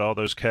Staples put all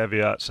those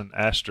caveats and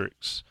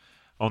asterisks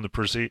on the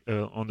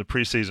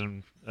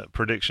preseason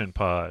prediction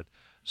pod.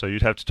 So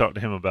you'd have to talk to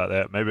him about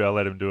that. Maybe I'll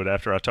let him do it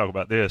after I talk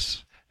about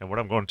this. And what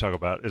I'm going to talk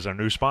about is our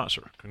new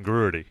sponsor,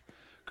 Congruity.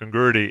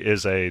 Congruity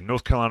is a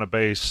North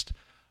Carolina-based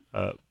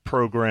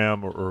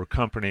program or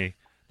company.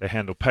 They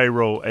handle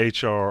payroll,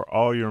 HR,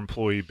 all your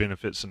employee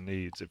benefits and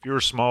needs. If you're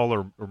a small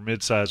or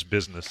mid-sized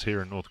business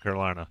here in North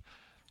Carolina,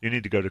 you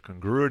need to go to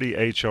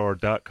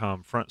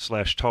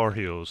congruityhr.com/Tar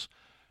Heels,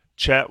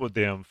 chat with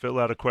them, fill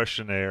out a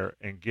questionnaire,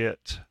 and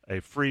get a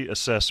free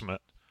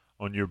assessment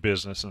on your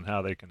business and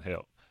how they can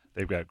help.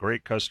 They've got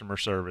great customer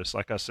service.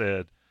 Like I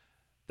said,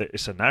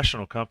 it's a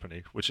national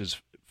company, which is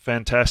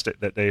fantastic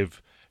that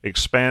they've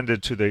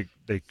expanded to they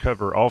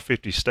cover all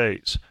 50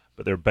 states,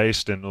 but they're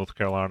based in North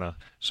Carolina,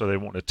 so they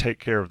want to take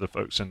care of the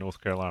folks in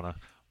North Carolina.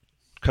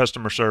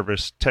 Customer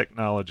service,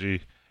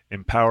 technology,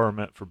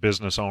 empowerment for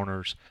business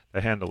owners.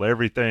 They handle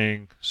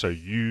everything so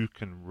you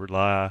can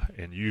rely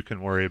and you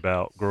can worry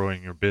about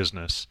growing your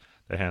business.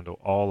 They handle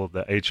all of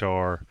the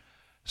HR,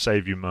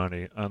 save you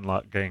money,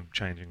 unlock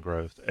game-changing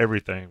growth,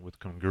 everything with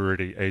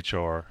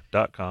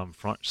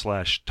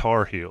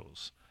congruityhr.com/Tar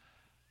Heels.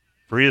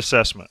 Free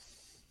assessment.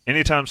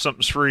 Anytime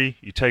something's free,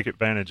 you take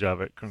advantage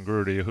of it.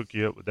 Congruity will hook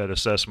you up with that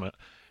assessment.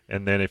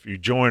 And then if you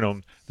join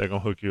them, they're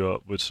going to hook you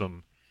up with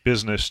some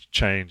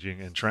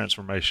business-changing and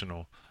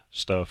transformational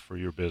stuff for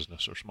your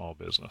business or small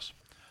business.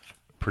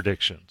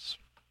 Predictions.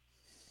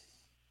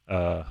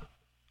 I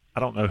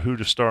don't know who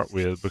to start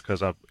with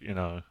because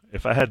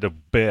if I had to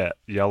bet,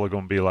 y'all are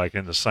going to be like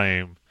in the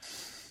same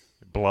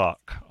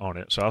block on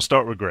it. So I'll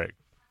start with Greg.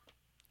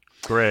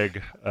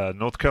 Greg,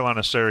 North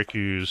Carolina,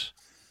 Syracuse.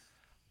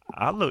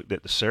 I looked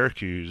at the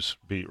Syracuse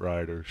beat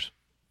writers,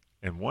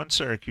 and one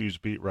Syracuse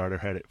beat writer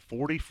had it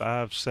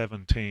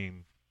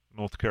 45-17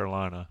 North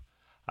Carolina.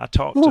 I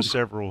talked to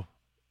several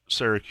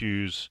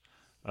Syracuse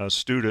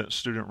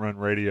student-run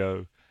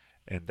radio,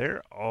 and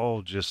they're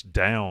all just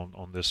down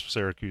on this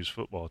Syracuse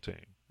football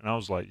team. And I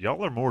was like,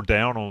 y'all are more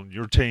down on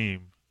your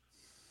team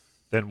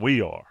than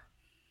we are.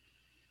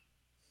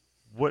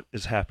 What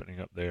is happening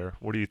up there?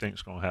 What do you think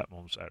is going to happen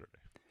on Saturday?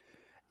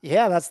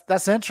 Yeah,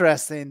 that's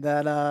interesting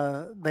that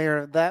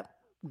they're that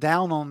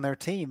down on their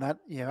team.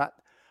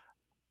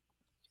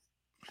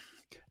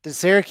 Did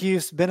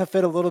Syracuse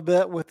benefit a little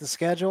bit with the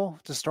schedule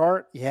to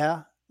start?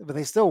 Yeah, but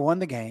they still won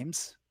the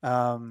games.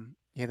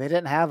 They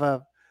didn't have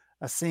a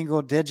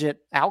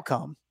single-digit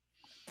outcome,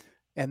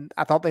 and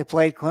I thought they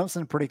played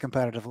Clemson pretty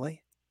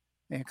competitively.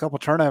 And a couple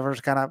turnovers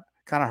kind of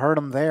hurt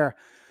them there.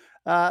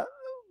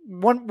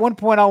 One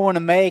point I want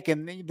to make,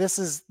 and this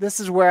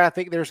is where I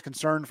think there's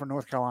concern for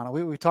North Carolina.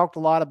 We talked a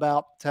lot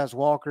about Tez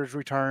Walker's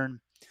return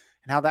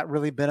and how that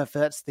really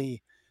benefits the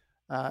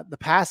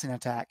passing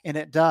attack, and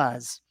it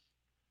does.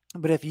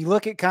 But if you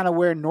look at kind of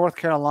where North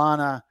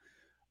Carolina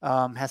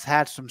has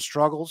had some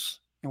struggles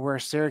and where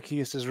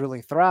Syracuse has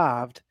really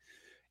thrived,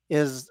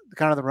 is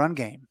kind of the run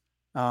game.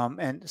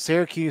 And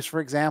Syracuse, for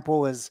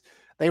example,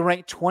 they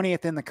rank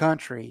 20th in the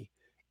country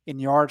in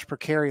yards per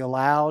carry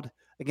allowed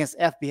against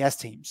FBS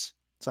teams.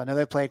 So I know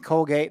they played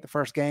Colgate the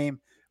first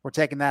game. We're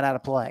taking that out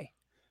of play.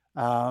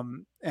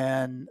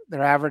 And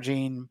they're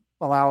allowing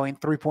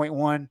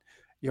 3.1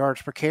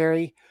 yards per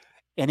carry,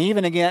 and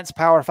even against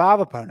Power 5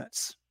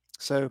 opponents.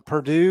 So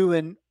Purdue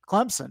and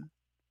Clemson,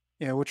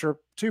 which are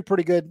two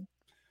pretty good,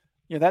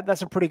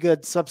 that's a pretty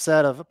good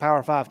subset of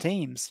Power 5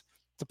 teams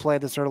to play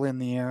this early in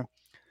the year.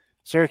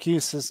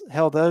 Syracuse has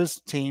held those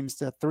teams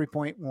to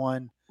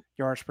 3.1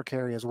 yards per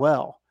carry as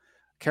well.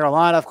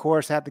 Carolina, of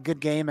course, had the good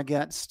game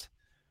against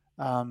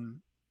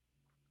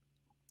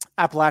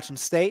Appalachian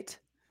State.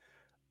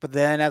 But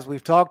then, as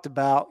we've talked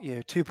about,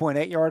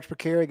 2.8 yards per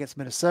carry against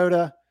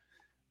Minnesota,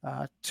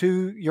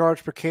 2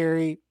 yards per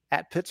carry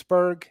at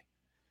Pittsburgh.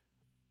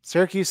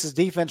 Syracuse's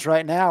defense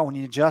right now, when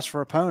you adjust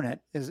for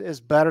opponent,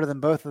 is better than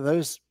both of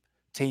those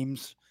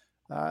teams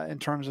in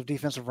terms of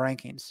defensive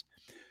rankings.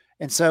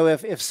 And so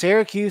if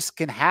Syracuse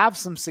can have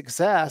some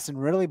success in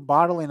really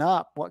bottling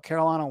up what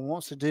Carolina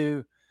wants to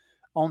do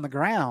on the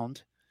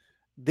ground,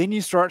 then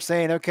you start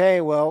saying, okay,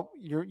 well,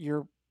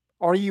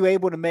 are you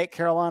able to make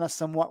Carolina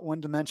somewhat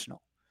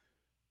one-dimensional?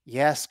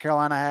 Yes,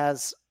 Carolina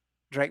has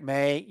Drake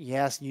May.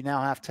 Yes, you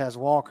now have Tez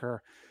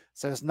Walker.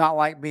 So it's not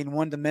like being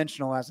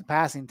one-dimensional as a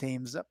passing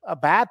team is a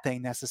bad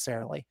thing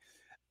necessarily.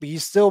 But you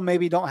still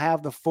maybe don't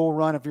have the full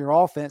run of your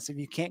offense if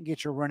you can't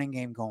get your running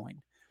game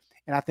going.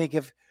 And I think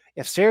if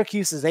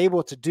Syracuse is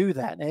able to do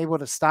that and able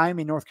to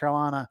stymie North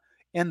Carolina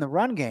in the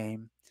run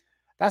game,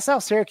 that's how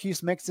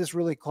Syracuse makes this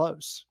really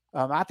close.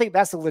 I think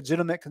that's a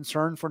legitimate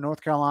concern for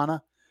North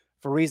Carolina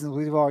for reasons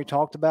we've already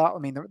talked about. I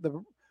mean,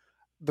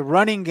 the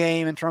running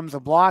game in terms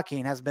of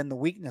blocking has been the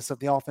weakness of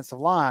the offensive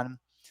line.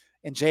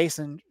 And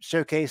Jason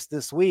showcased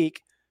this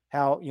week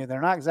how,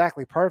 they're not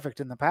exactly perfect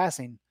in the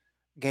passing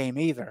game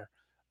either.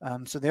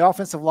 So the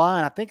offensive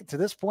line, I think to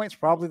this point, is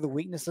probably the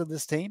weakness of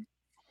this team.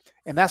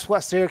 And that's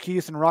what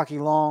Syracuse and Rocky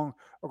Long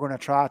are going to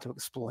try to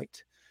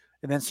exploit.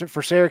 And then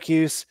for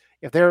Syracuse,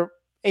 if they're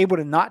able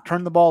to not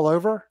turn the ball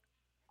over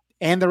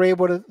and they're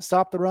able to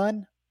stop the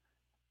run,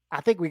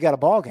 I think we got a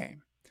ball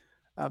game.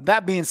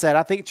 That being said,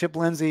 I think Chip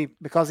Lindsey,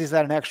 because he's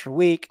had an extra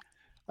week,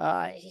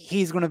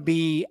 he's going to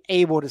be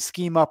able to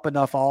scheme up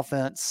enough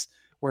offense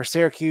where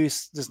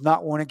Syracuse does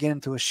not want to get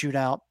into a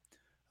shootout.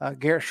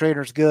 Garrett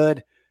Schrader's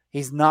good.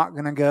 He's not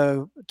going to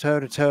go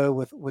toe-to-toe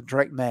with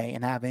Drake May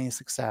and have any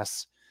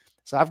success.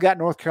 So I've got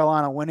North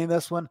Carolina winning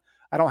this one.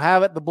 I don't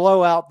have it the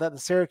blowout that the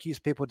Syracuse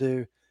people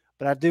do,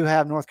 but I do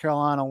have North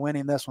Carolina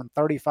winning this one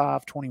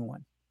 35-21.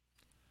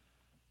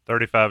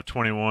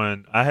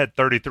 35-21. I had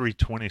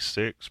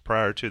 33-26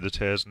 prior to the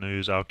Tez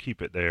news. I'll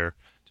keep it there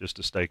just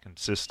to stay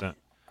consistent.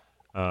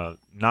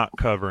 Not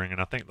covering,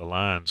 and I think the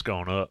line's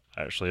gone up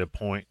actually a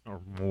point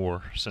or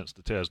more since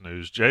the Tez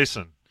news.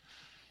 Jason,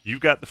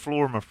 you've got the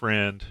floor, my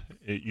friend.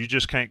 You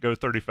just can't go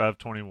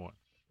 35-21.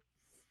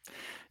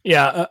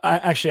 Yeah,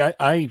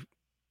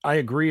 I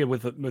agree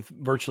with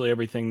virtually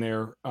everything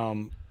there.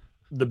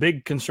 The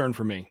big concern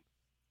for me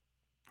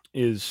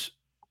is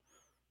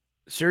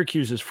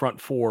Syracuse's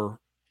front four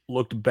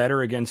looked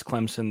better against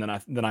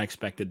Clemson than I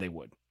expected they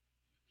would.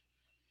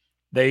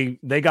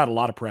 They got a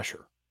lot of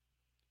pressure,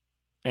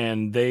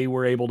 and they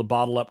were able to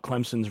bottle up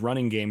Clemson's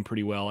running game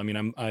pretty well. I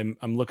mean,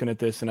 I'm looking at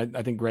this, and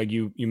I think Greg,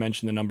 you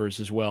mentioned the numbers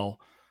as well.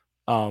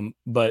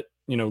 But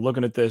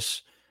looking at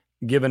this,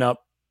 giving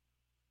up,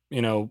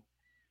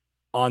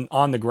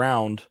 on the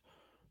ground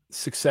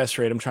success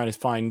rate. I'm trying to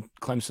find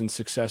Clemson's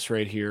success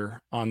rate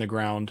here on the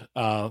ground.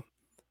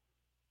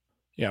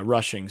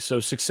 Rushing. So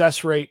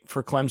success rate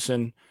for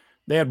Clemson,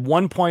 they had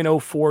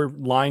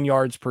 1.04 line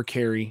yards per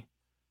carry,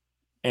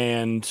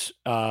 and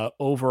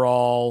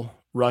overall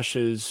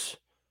rushes.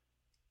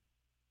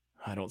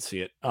 I don't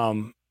see it.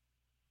 You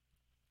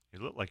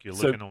look like you're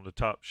looking on the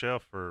top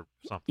shelf or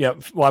something. Yeah,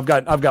 well,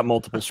 I've got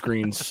multiple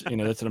screens.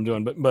 That's what I'm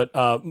doing. But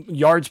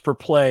yards per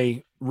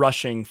play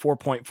rushing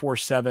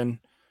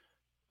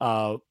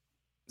 4.47.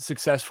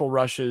 Successful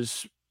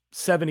rushes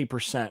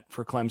 70%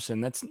 for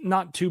Clemson. That's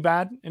not too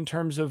bad in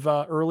terms of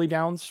early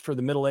downs for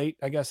the middle eight.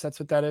 I guess that's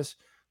what that is.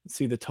 Let's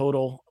see the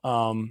total.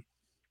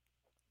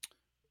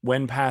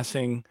 When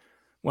passing,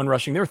 when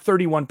rushing, they're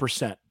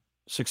 31%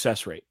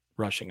 success rate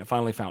rushing. I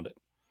finally found it.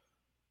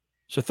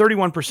 So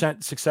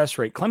 31% success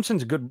rate.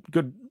 Clemson's a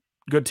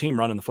good team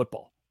running the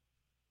football.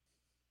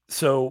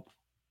 So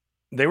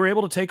they were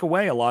able to take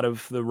away a lot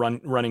of the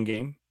running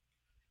game.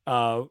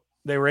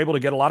 They were able to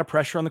get a lot of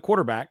pressure on the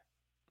quarterback.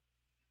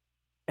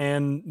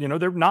 And,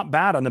 they're not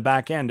bad on the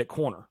back end at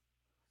corner.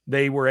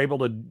 They were able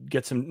to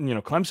get some,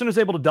 Clemson was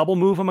able to double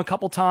move them a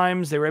couple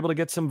times. They were able to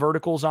get some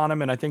verticals on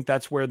them. And I think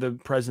that's where the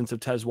presence of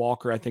Tez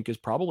Walker, I think, is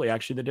probably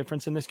actually the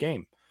difference in this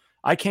game.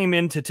 I came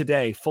into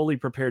today fully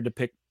prepared to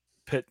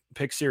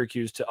pick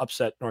Syracuse to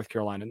upset North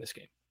Carolina in this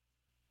game.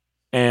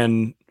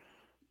 And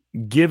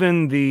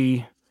given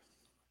the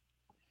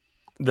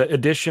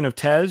addition of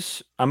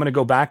Tez, I'm going to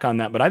go back on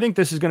that. But I think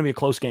this is going to be a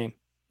close game.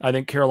 I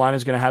think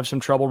Carolina's going to have some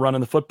trouble running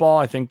the football.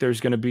 I think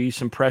there's going to be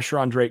some pressure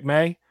on Drake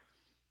May.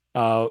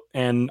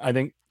 And I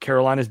think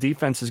Carolina's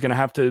defense is going to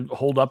have to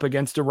hold up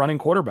against a running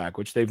quarterback,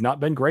 which they've not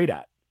been great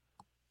at.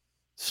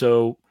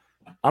 So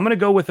I'm going to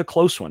go with a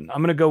close one.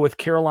 I'm going to go with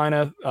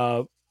Carolina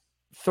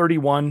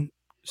 31,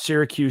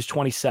 Syracuse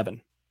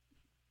 27.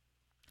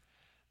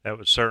 That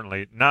would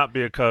certainly not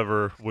be a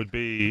cover. Would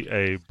be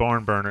a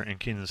barn burner in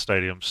Kenan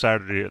Stadium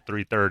Saturday at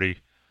 3:30.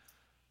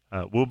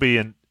 We'll be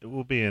in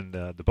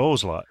the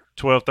Bowls lot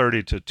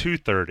 12:30 to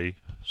 2:30.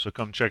 So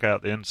come check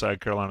out the Inside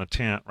Carolina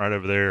tent right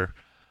over there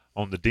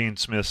on the Dean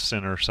Smith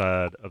Center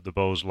side of the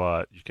Bowes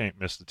lot. You can't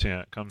miss the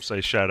tent. Come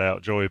say shout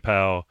out. Joey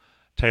Powell,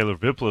 Taylor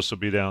Viplis will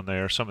be down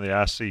there. Some of the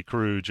IC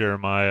crew,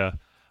 Jeremiah,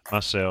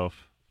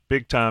 myself,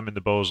 big time in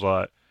the Bowes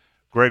lot.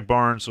 Greg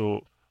Barnes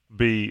will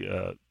be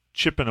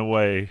chipping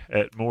away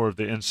at more of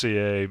the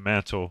NCAA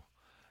mantle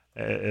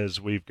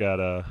as we've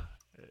got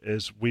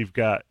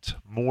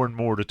more and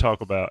more to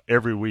talk about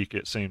every week.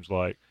 It seems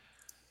like.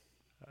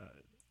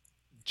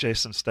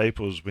 Jason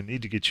Staples, we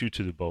need to get you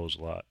to the Bowes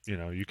lot. You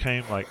know, you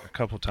came like a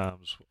couple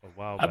times a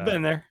while back. I've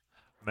been there.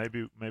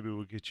 Maybe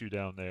we'll get you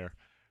down there.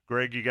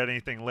 Greg, you got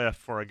anything left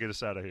before I get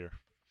us out of here?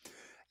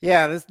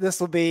 Yeah, this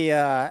will be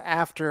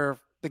after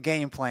the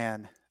game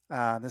plan.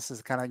 This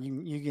is kind of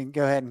you can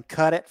go ahead and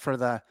cut it for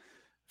the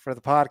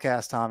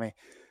podcast, Tommy.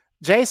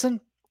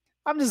 Jason,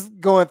 I'm just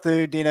going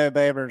through Dino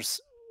Babers'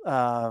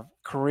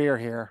 career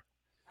here.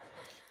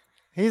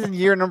 He's in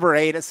year number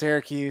 8 at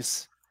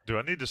Syracuse. Do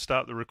I need to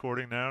stop the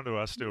recording now? Or do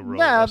I still roll?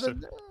 No,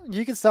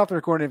 you can stop the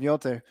recording if you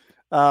want to.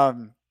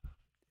 I'm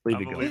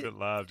going to leave it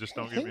live. Just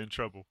don't get me in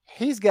trouble.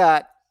 He's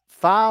got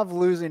 5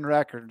 losing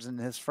records in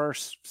his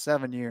first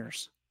 7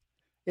 years.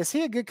 Is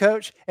he a good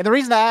coach? And the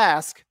reason I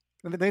ask,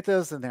 let me throw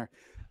this in there.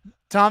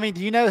 Tommy,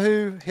 do you know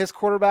who his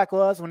quarterback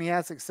was when he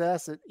had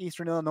success at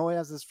Eastern Illinois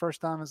as his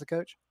first time as a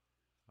coach?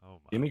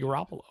 Jimmy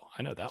Garoppolo.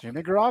 I know that.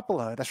 Jimmy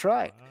Garoppolo. That's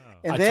right.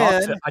 Wow.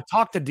 And I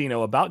talked to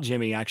Dino about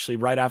Jimmy actually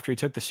right after he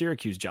took the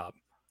Syracuse job.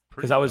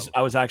 Because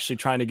I was actually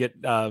trying to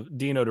get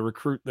Dino to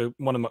recruit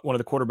one of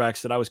the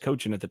quarterbacks that I was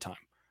coaching at the time,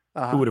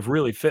 who would have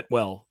really fit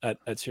well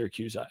at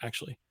Syracuse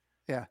actually.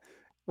 Yeah,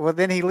 well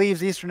then he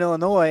leaves Eastern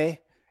Illinois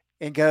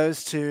and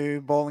goes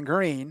to Bowling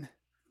Green,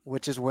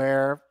 which is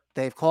where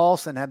Dave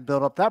Clawson had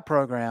built up that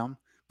program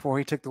before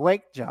he took the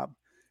Wake job.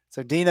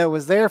 So Dino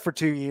was there for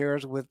 2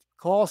 years with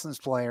Clawson's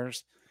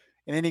players,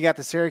 and then he got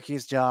the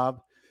Syracuse job.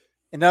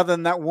 And other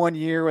than that 1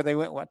 year where they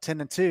went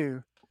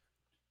 10-2.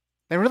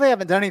 They really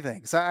haven't done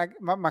anything. So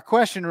my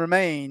question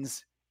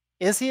remains,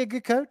 is he a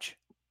good coach?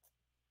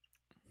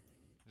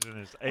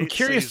 I'm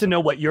curious to know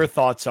what your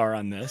thoughts are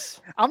on this.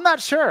 I'm not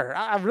sure.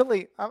 I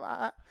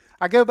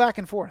go back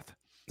and forth.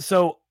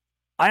 So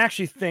I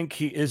actually think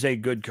he is a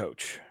good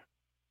coach.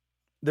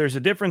 There's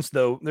a difference,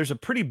 though. There's a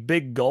pretty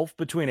big gulf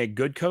between a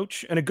good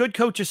coach. And a good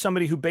coach is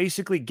somebody who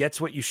basically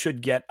gets what you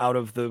should get out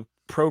of the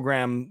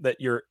program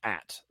that you're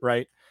at,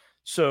 right?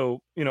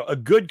 So, a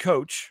good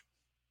coach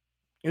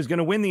is going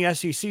to win the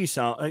SEC,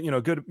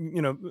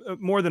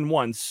 more than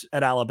once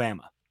at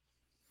Alabama,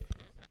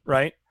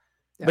 right?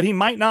 Yeah. But he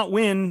might not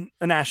win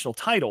a national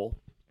title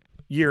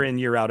year in,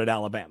 year out at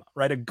Alabama,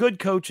 right? A good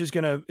coach is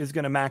going to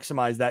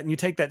maximize that. And you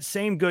take that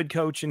same good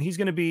coach and he's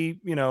going to be,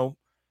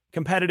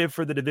 competitive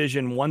for the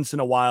division once in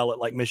a while at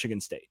like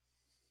Michigan State,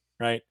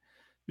 right?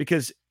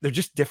 Because they're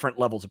just different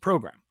levels of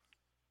program.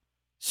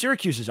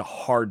 Syracuse is a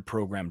hard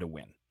program to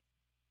win,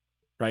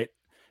 right?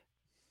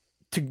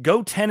 To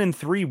go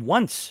 10-3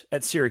 once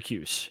at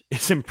Syracuse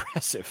is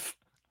impressive,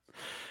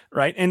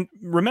 right? And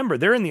remember,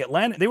 they were in the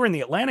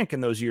Atlantic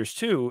in those years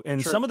too.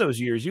 And some of those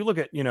years, you look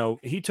at,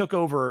 he took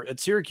over at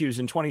Syracuse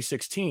in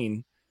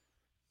 2016,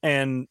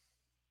 and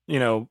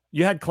you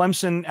had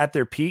Clemson at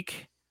their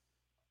peak.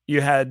 You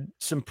had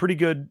some pretty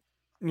good,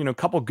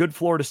 couple good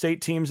Florida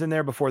State teams in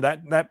there before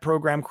that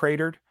program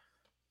cratered.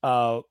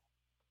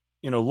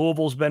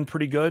 Louisville's been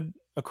pretty good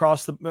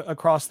across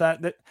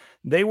that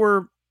they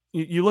were.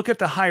 You look at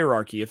the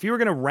hierarchy. If you were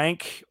going to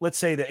rank, let's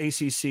say, the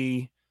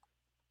ACC,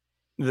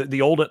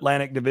 the old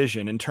Atlantic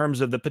division, in terms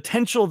of the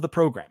potential of the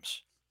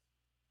programs,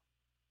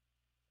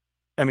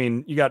 I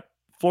mean, you got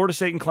Florida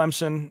State and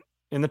Clemson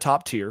in the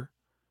top tier.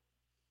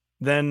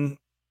 Then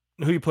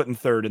who you put in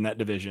third in that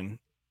division?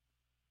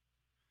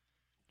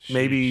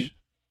 Maybe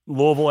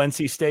Louisville,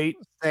 NC State,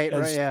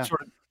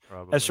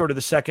 as sort of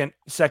the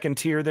second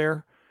tier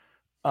there.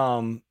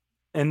 And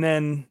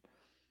then,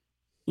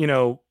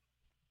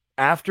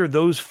 after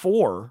those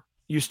 4,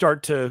 you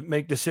start to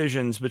make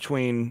decisions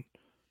between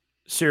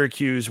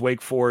Syracuse,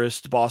 Wake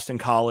Forest, Boston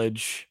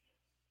College.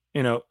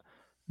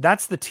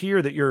 That's the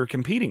tier that you're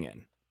competing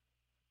in.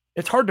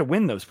 It's hard to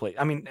win those places.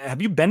 I mean,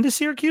 have you been to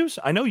Syracuse?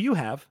 I know you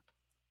have.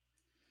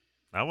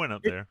 I went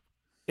up there.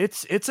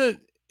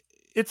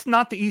 It's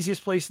not the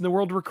easiest place in the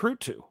world to recruit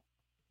to.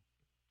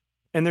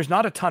 And there's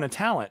not a ton of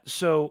talent.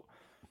 So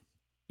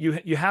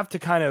you have to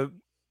kind of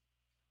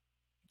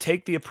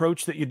take the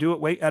approach that you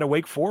do at a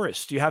Wake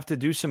Forest. You have to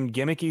do some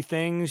gimmicky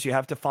things. You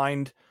have to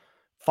find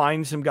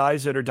some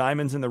guys that are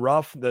diamonds in the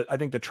rough. I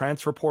think the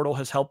transfer portal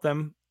has helped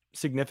them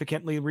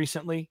significantly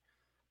recently.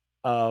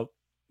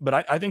 But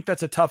I think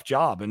that's a tough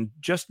job. And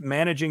just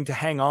managing to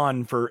hang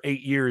on for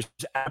 8 years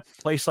at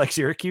a place like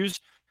Syracuse,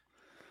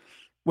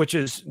 which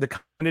is the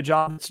kind of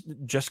job that's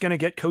just going to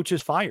get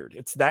coaches fired.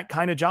 It's that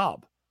kind of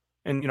job.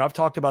 And, I've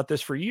talked about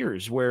this for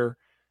years, where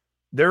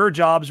there are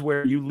jobs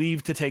where you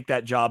leave to take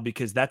that job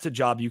because that's a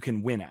job you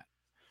can win at.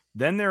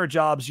 Then there are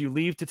jobs you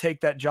leave to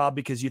take that job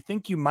because you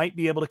think you might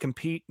be able to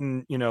compete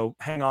and,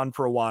 hang on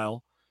for a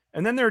while.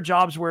 And then there are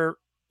jobs where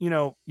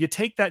you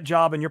take that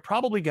job and you're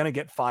probably going to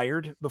get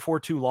fired before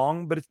too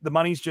long, but the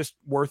money's just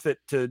worth it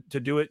to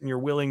do it. And you're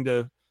willing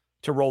to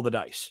roll the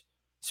dice.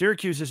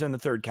 Syracuse is in the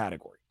third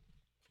category,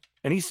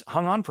 and he's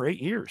hung on for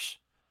 8 years,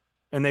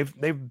 and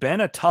they've been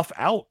a tough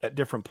out at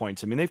different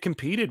points. I mean, they've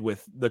competed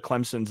with the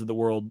Clemsons of the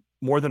world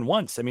more than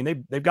once. I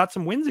mean, they've got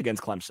some wins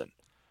against Clemson.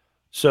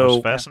 So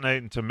what's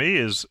fascinating to me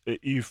is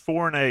you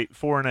 4-8,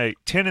 4-8,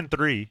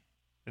 10-3,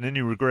 and then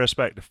you regress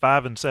back to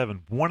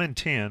 5-7,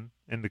 1-10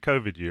 in the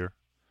COVID year.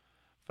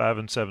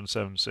 5-7,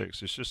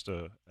 7-6. It's just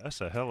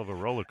that's a hell of a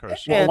roller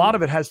coaster. Well, a lot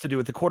of it has to do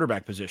with the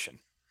quarterback position.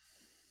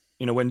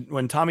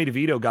 When Tommy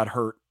DeVito got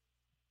hurt,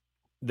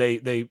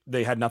 they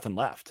had nothing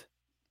left.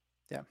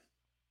 Yeah.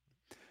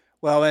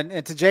 Well,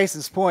 and to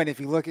Jason's point, if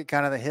you look at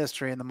kind of the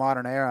history in the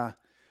modern era,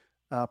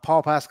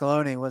 Paul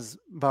Pasqualoni was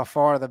by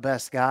far the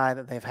best guy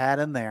that they've had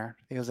in there.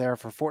 He was there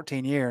for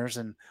 14 years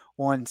and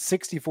won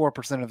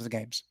 64% of his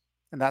games,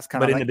 and that's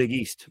kind of. But in the Big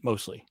East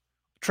mostly.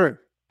 True,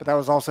 but that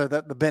was also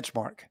the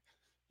benchmark.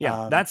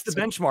 Yeah, that's the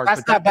benchmark.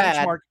 That's but not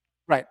bad. Benchmark,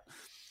 right.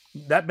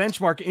 That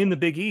benchmark in the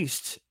Big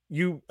East,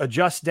 you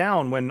adjust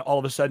down when all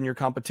of a sudden your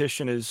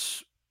competition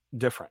is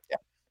different. Yeah.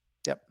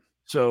 Yep.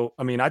 So,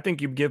 I mean, I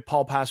think you give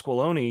Paul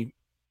Pasqualoni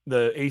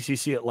the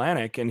ACC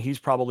Atlantic, and he's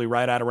probably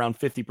right at around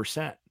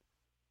 50%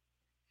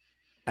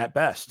 at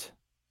best.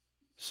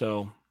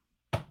 So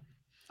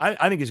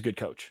I think he's a good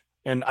coach.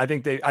 And I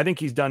think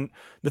he's done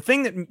the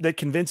thing that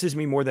convinces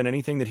me more than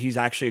anything that he's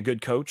actually a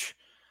good coach.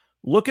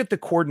 Look at the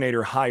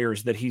coordinator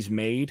hires that he's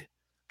made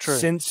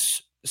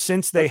since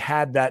they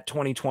had that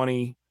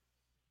 2020.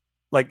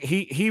 Like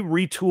he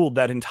retooled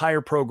that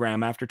entire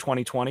program after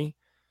 2020,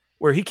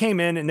 where he came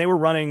in and they were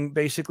running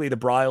basically the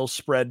Briles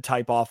spread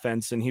type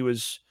offense. And he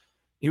was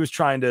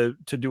trying to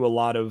do a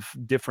lot of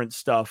different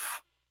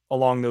stuff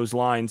along those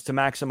lines to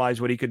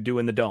maximize what he could do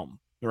in the dome.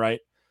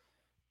 Right.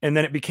 And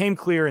then it became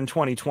clear in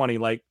 2020,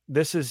 like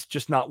this is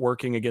just not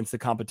working against the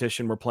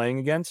competition we're playing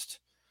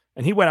against.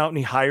 And he went out and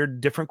he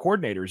hired different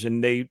coordinators,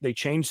 and they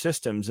changed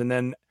systems and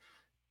then,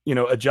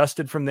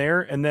 adjusted from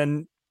there. And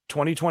then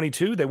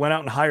 2022, they went out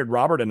and hired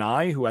Robert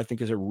Anai, who I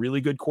think is a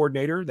really good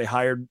coordinator. They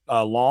hired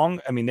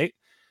Long. I mean,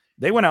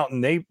 they went out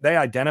and they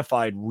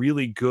identified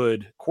really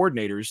good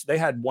coordinators. They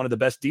had one of the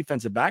best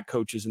defensive back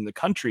coaches in the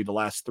country the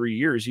last 3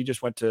 years. He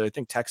just went to, I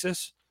think,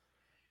 Texas.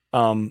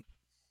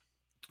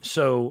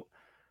 So,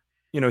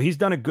 he's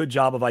done a good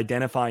job of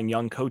identifying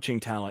young coaching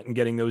talent and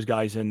getting those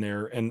guys in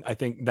there. And I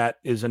think that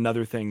is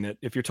another thing that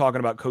if you're talking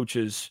about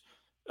coaches,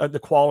 the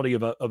quality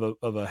of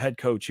a head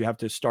coach, you have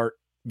to start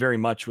very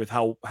much with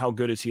how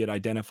good is he at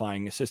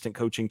identifying assistant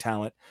coaching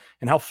talent,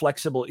 and how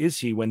flexible is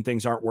he when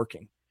things aren't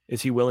working?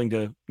 Is he willing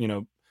to,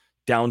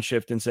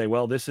 downshift and say,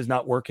 well, this is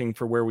not working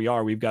for where we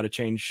are. We've got to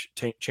change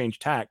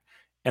tack.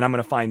 And I'm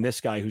going to find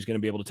this guy who's going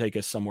to be able to take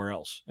us somewhere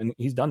else. And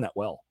he's done that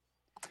well.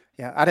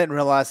 Yeah. I didn't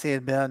realize he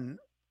had been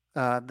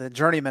the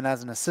journeyman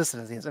as an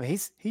assistant. I mean,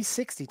 he's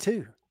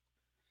 62.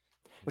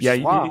 Which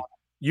is wild.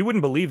 You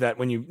wouldn't believe that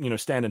when you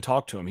stand and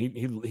talk to him.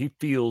 He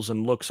feels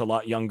and looks a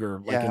lot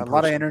younger. Like a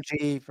lot of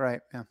energy.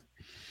 Right. Yeah.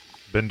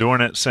 Been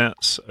doing it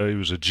since he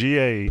was a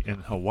GA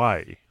in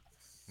Hawaii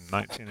in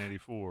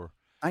 1984.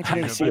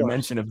 A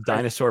mention of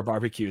dinosaur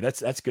barbecue.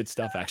 That's good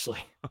stuff, actually.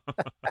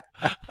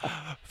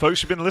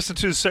 Folks, you've been listening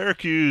to the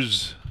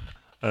Syracuse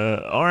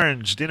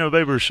Orange Dino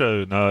Baber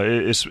show. No,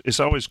 it's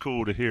always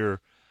cool to hear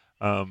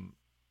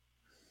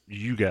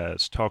you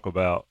guys talk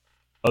about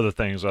other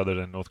things other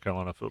than North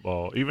Carolina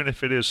football. Even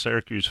if it is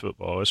Syracuse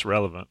football, it's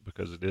relevant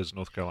because it is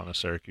North Carolina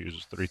Syracuse.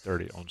 It's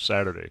 3:30 on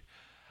Saturday.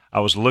 I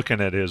was looking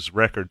at his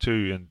record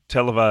too in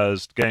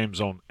televised games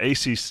on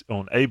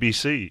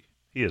ABC.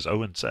 He is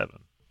 0-7.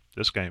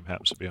 This game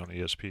happens to be on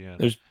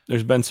ESPN.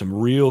 There's been some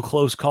real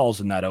close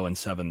calls in that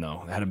 0-7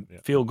 though. They had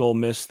a field goal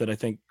miss that I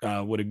think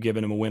would have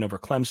given him a win over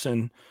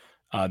Clemson.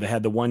 They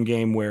had the one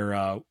game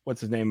where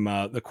what's his name?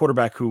 The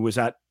quarterback who was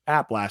at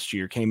App last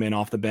year came in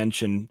off the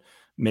bench and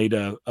made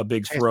a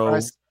big throw.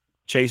 Bryce.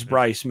 Chase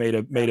Bryce made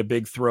a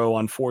big throw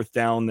on fourth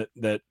down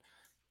that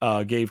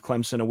gave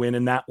Clemson a win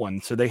in that one.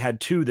 So they had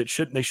two that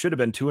should have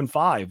been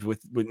 2-5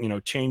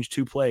 with changed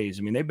two plays.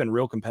 I mean, they've been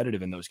real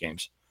competitive in those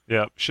games.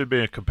 Yeah, should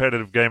be a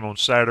competitive game on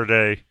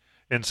Saturday.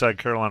 Inside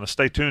Carolina.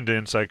 Stay tuned to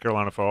Inside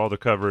Carolina for all the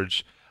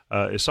coverage.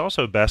 It's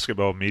also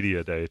Basketball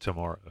Media Day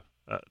tomorrow.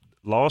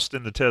 Lost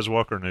in the Tez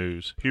Walker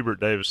news,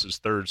 Hubert Davis's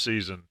third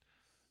season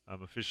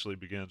officially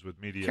begins with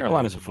Media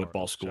Carolina's Day a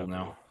football school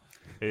now.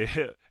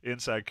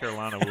 Inside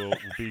Carolina will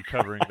be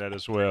covering that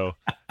as well.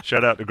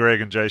 Shout out to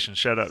Greg and Jason.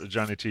 Shout out to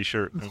Johnny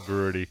T-Shirt and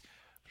Brewery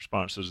for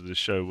sponsors of this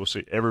show. We'll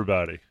see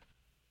everybody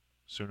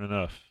soon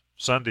enough.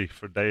 Sunday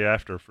for day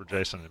after for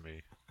Jason and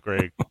me.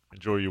 Greg,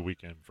 enjoy your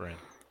weekend, friend.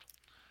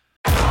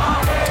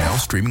 Now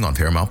streaming on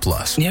Paramount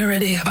Plus. You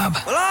ready, Bob?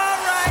 Well, all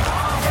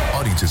right.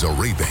 Audiences are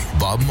raving.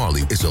 Bob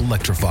Marley is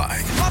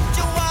electrifying.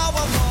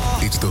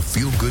 It's the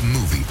feel-good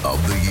movie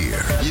of the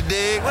year. You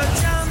dig?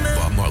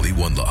 Bob Marley,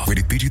 One Love.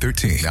 Rated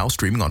PG-13. Now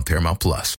streaming on Paramount Plus.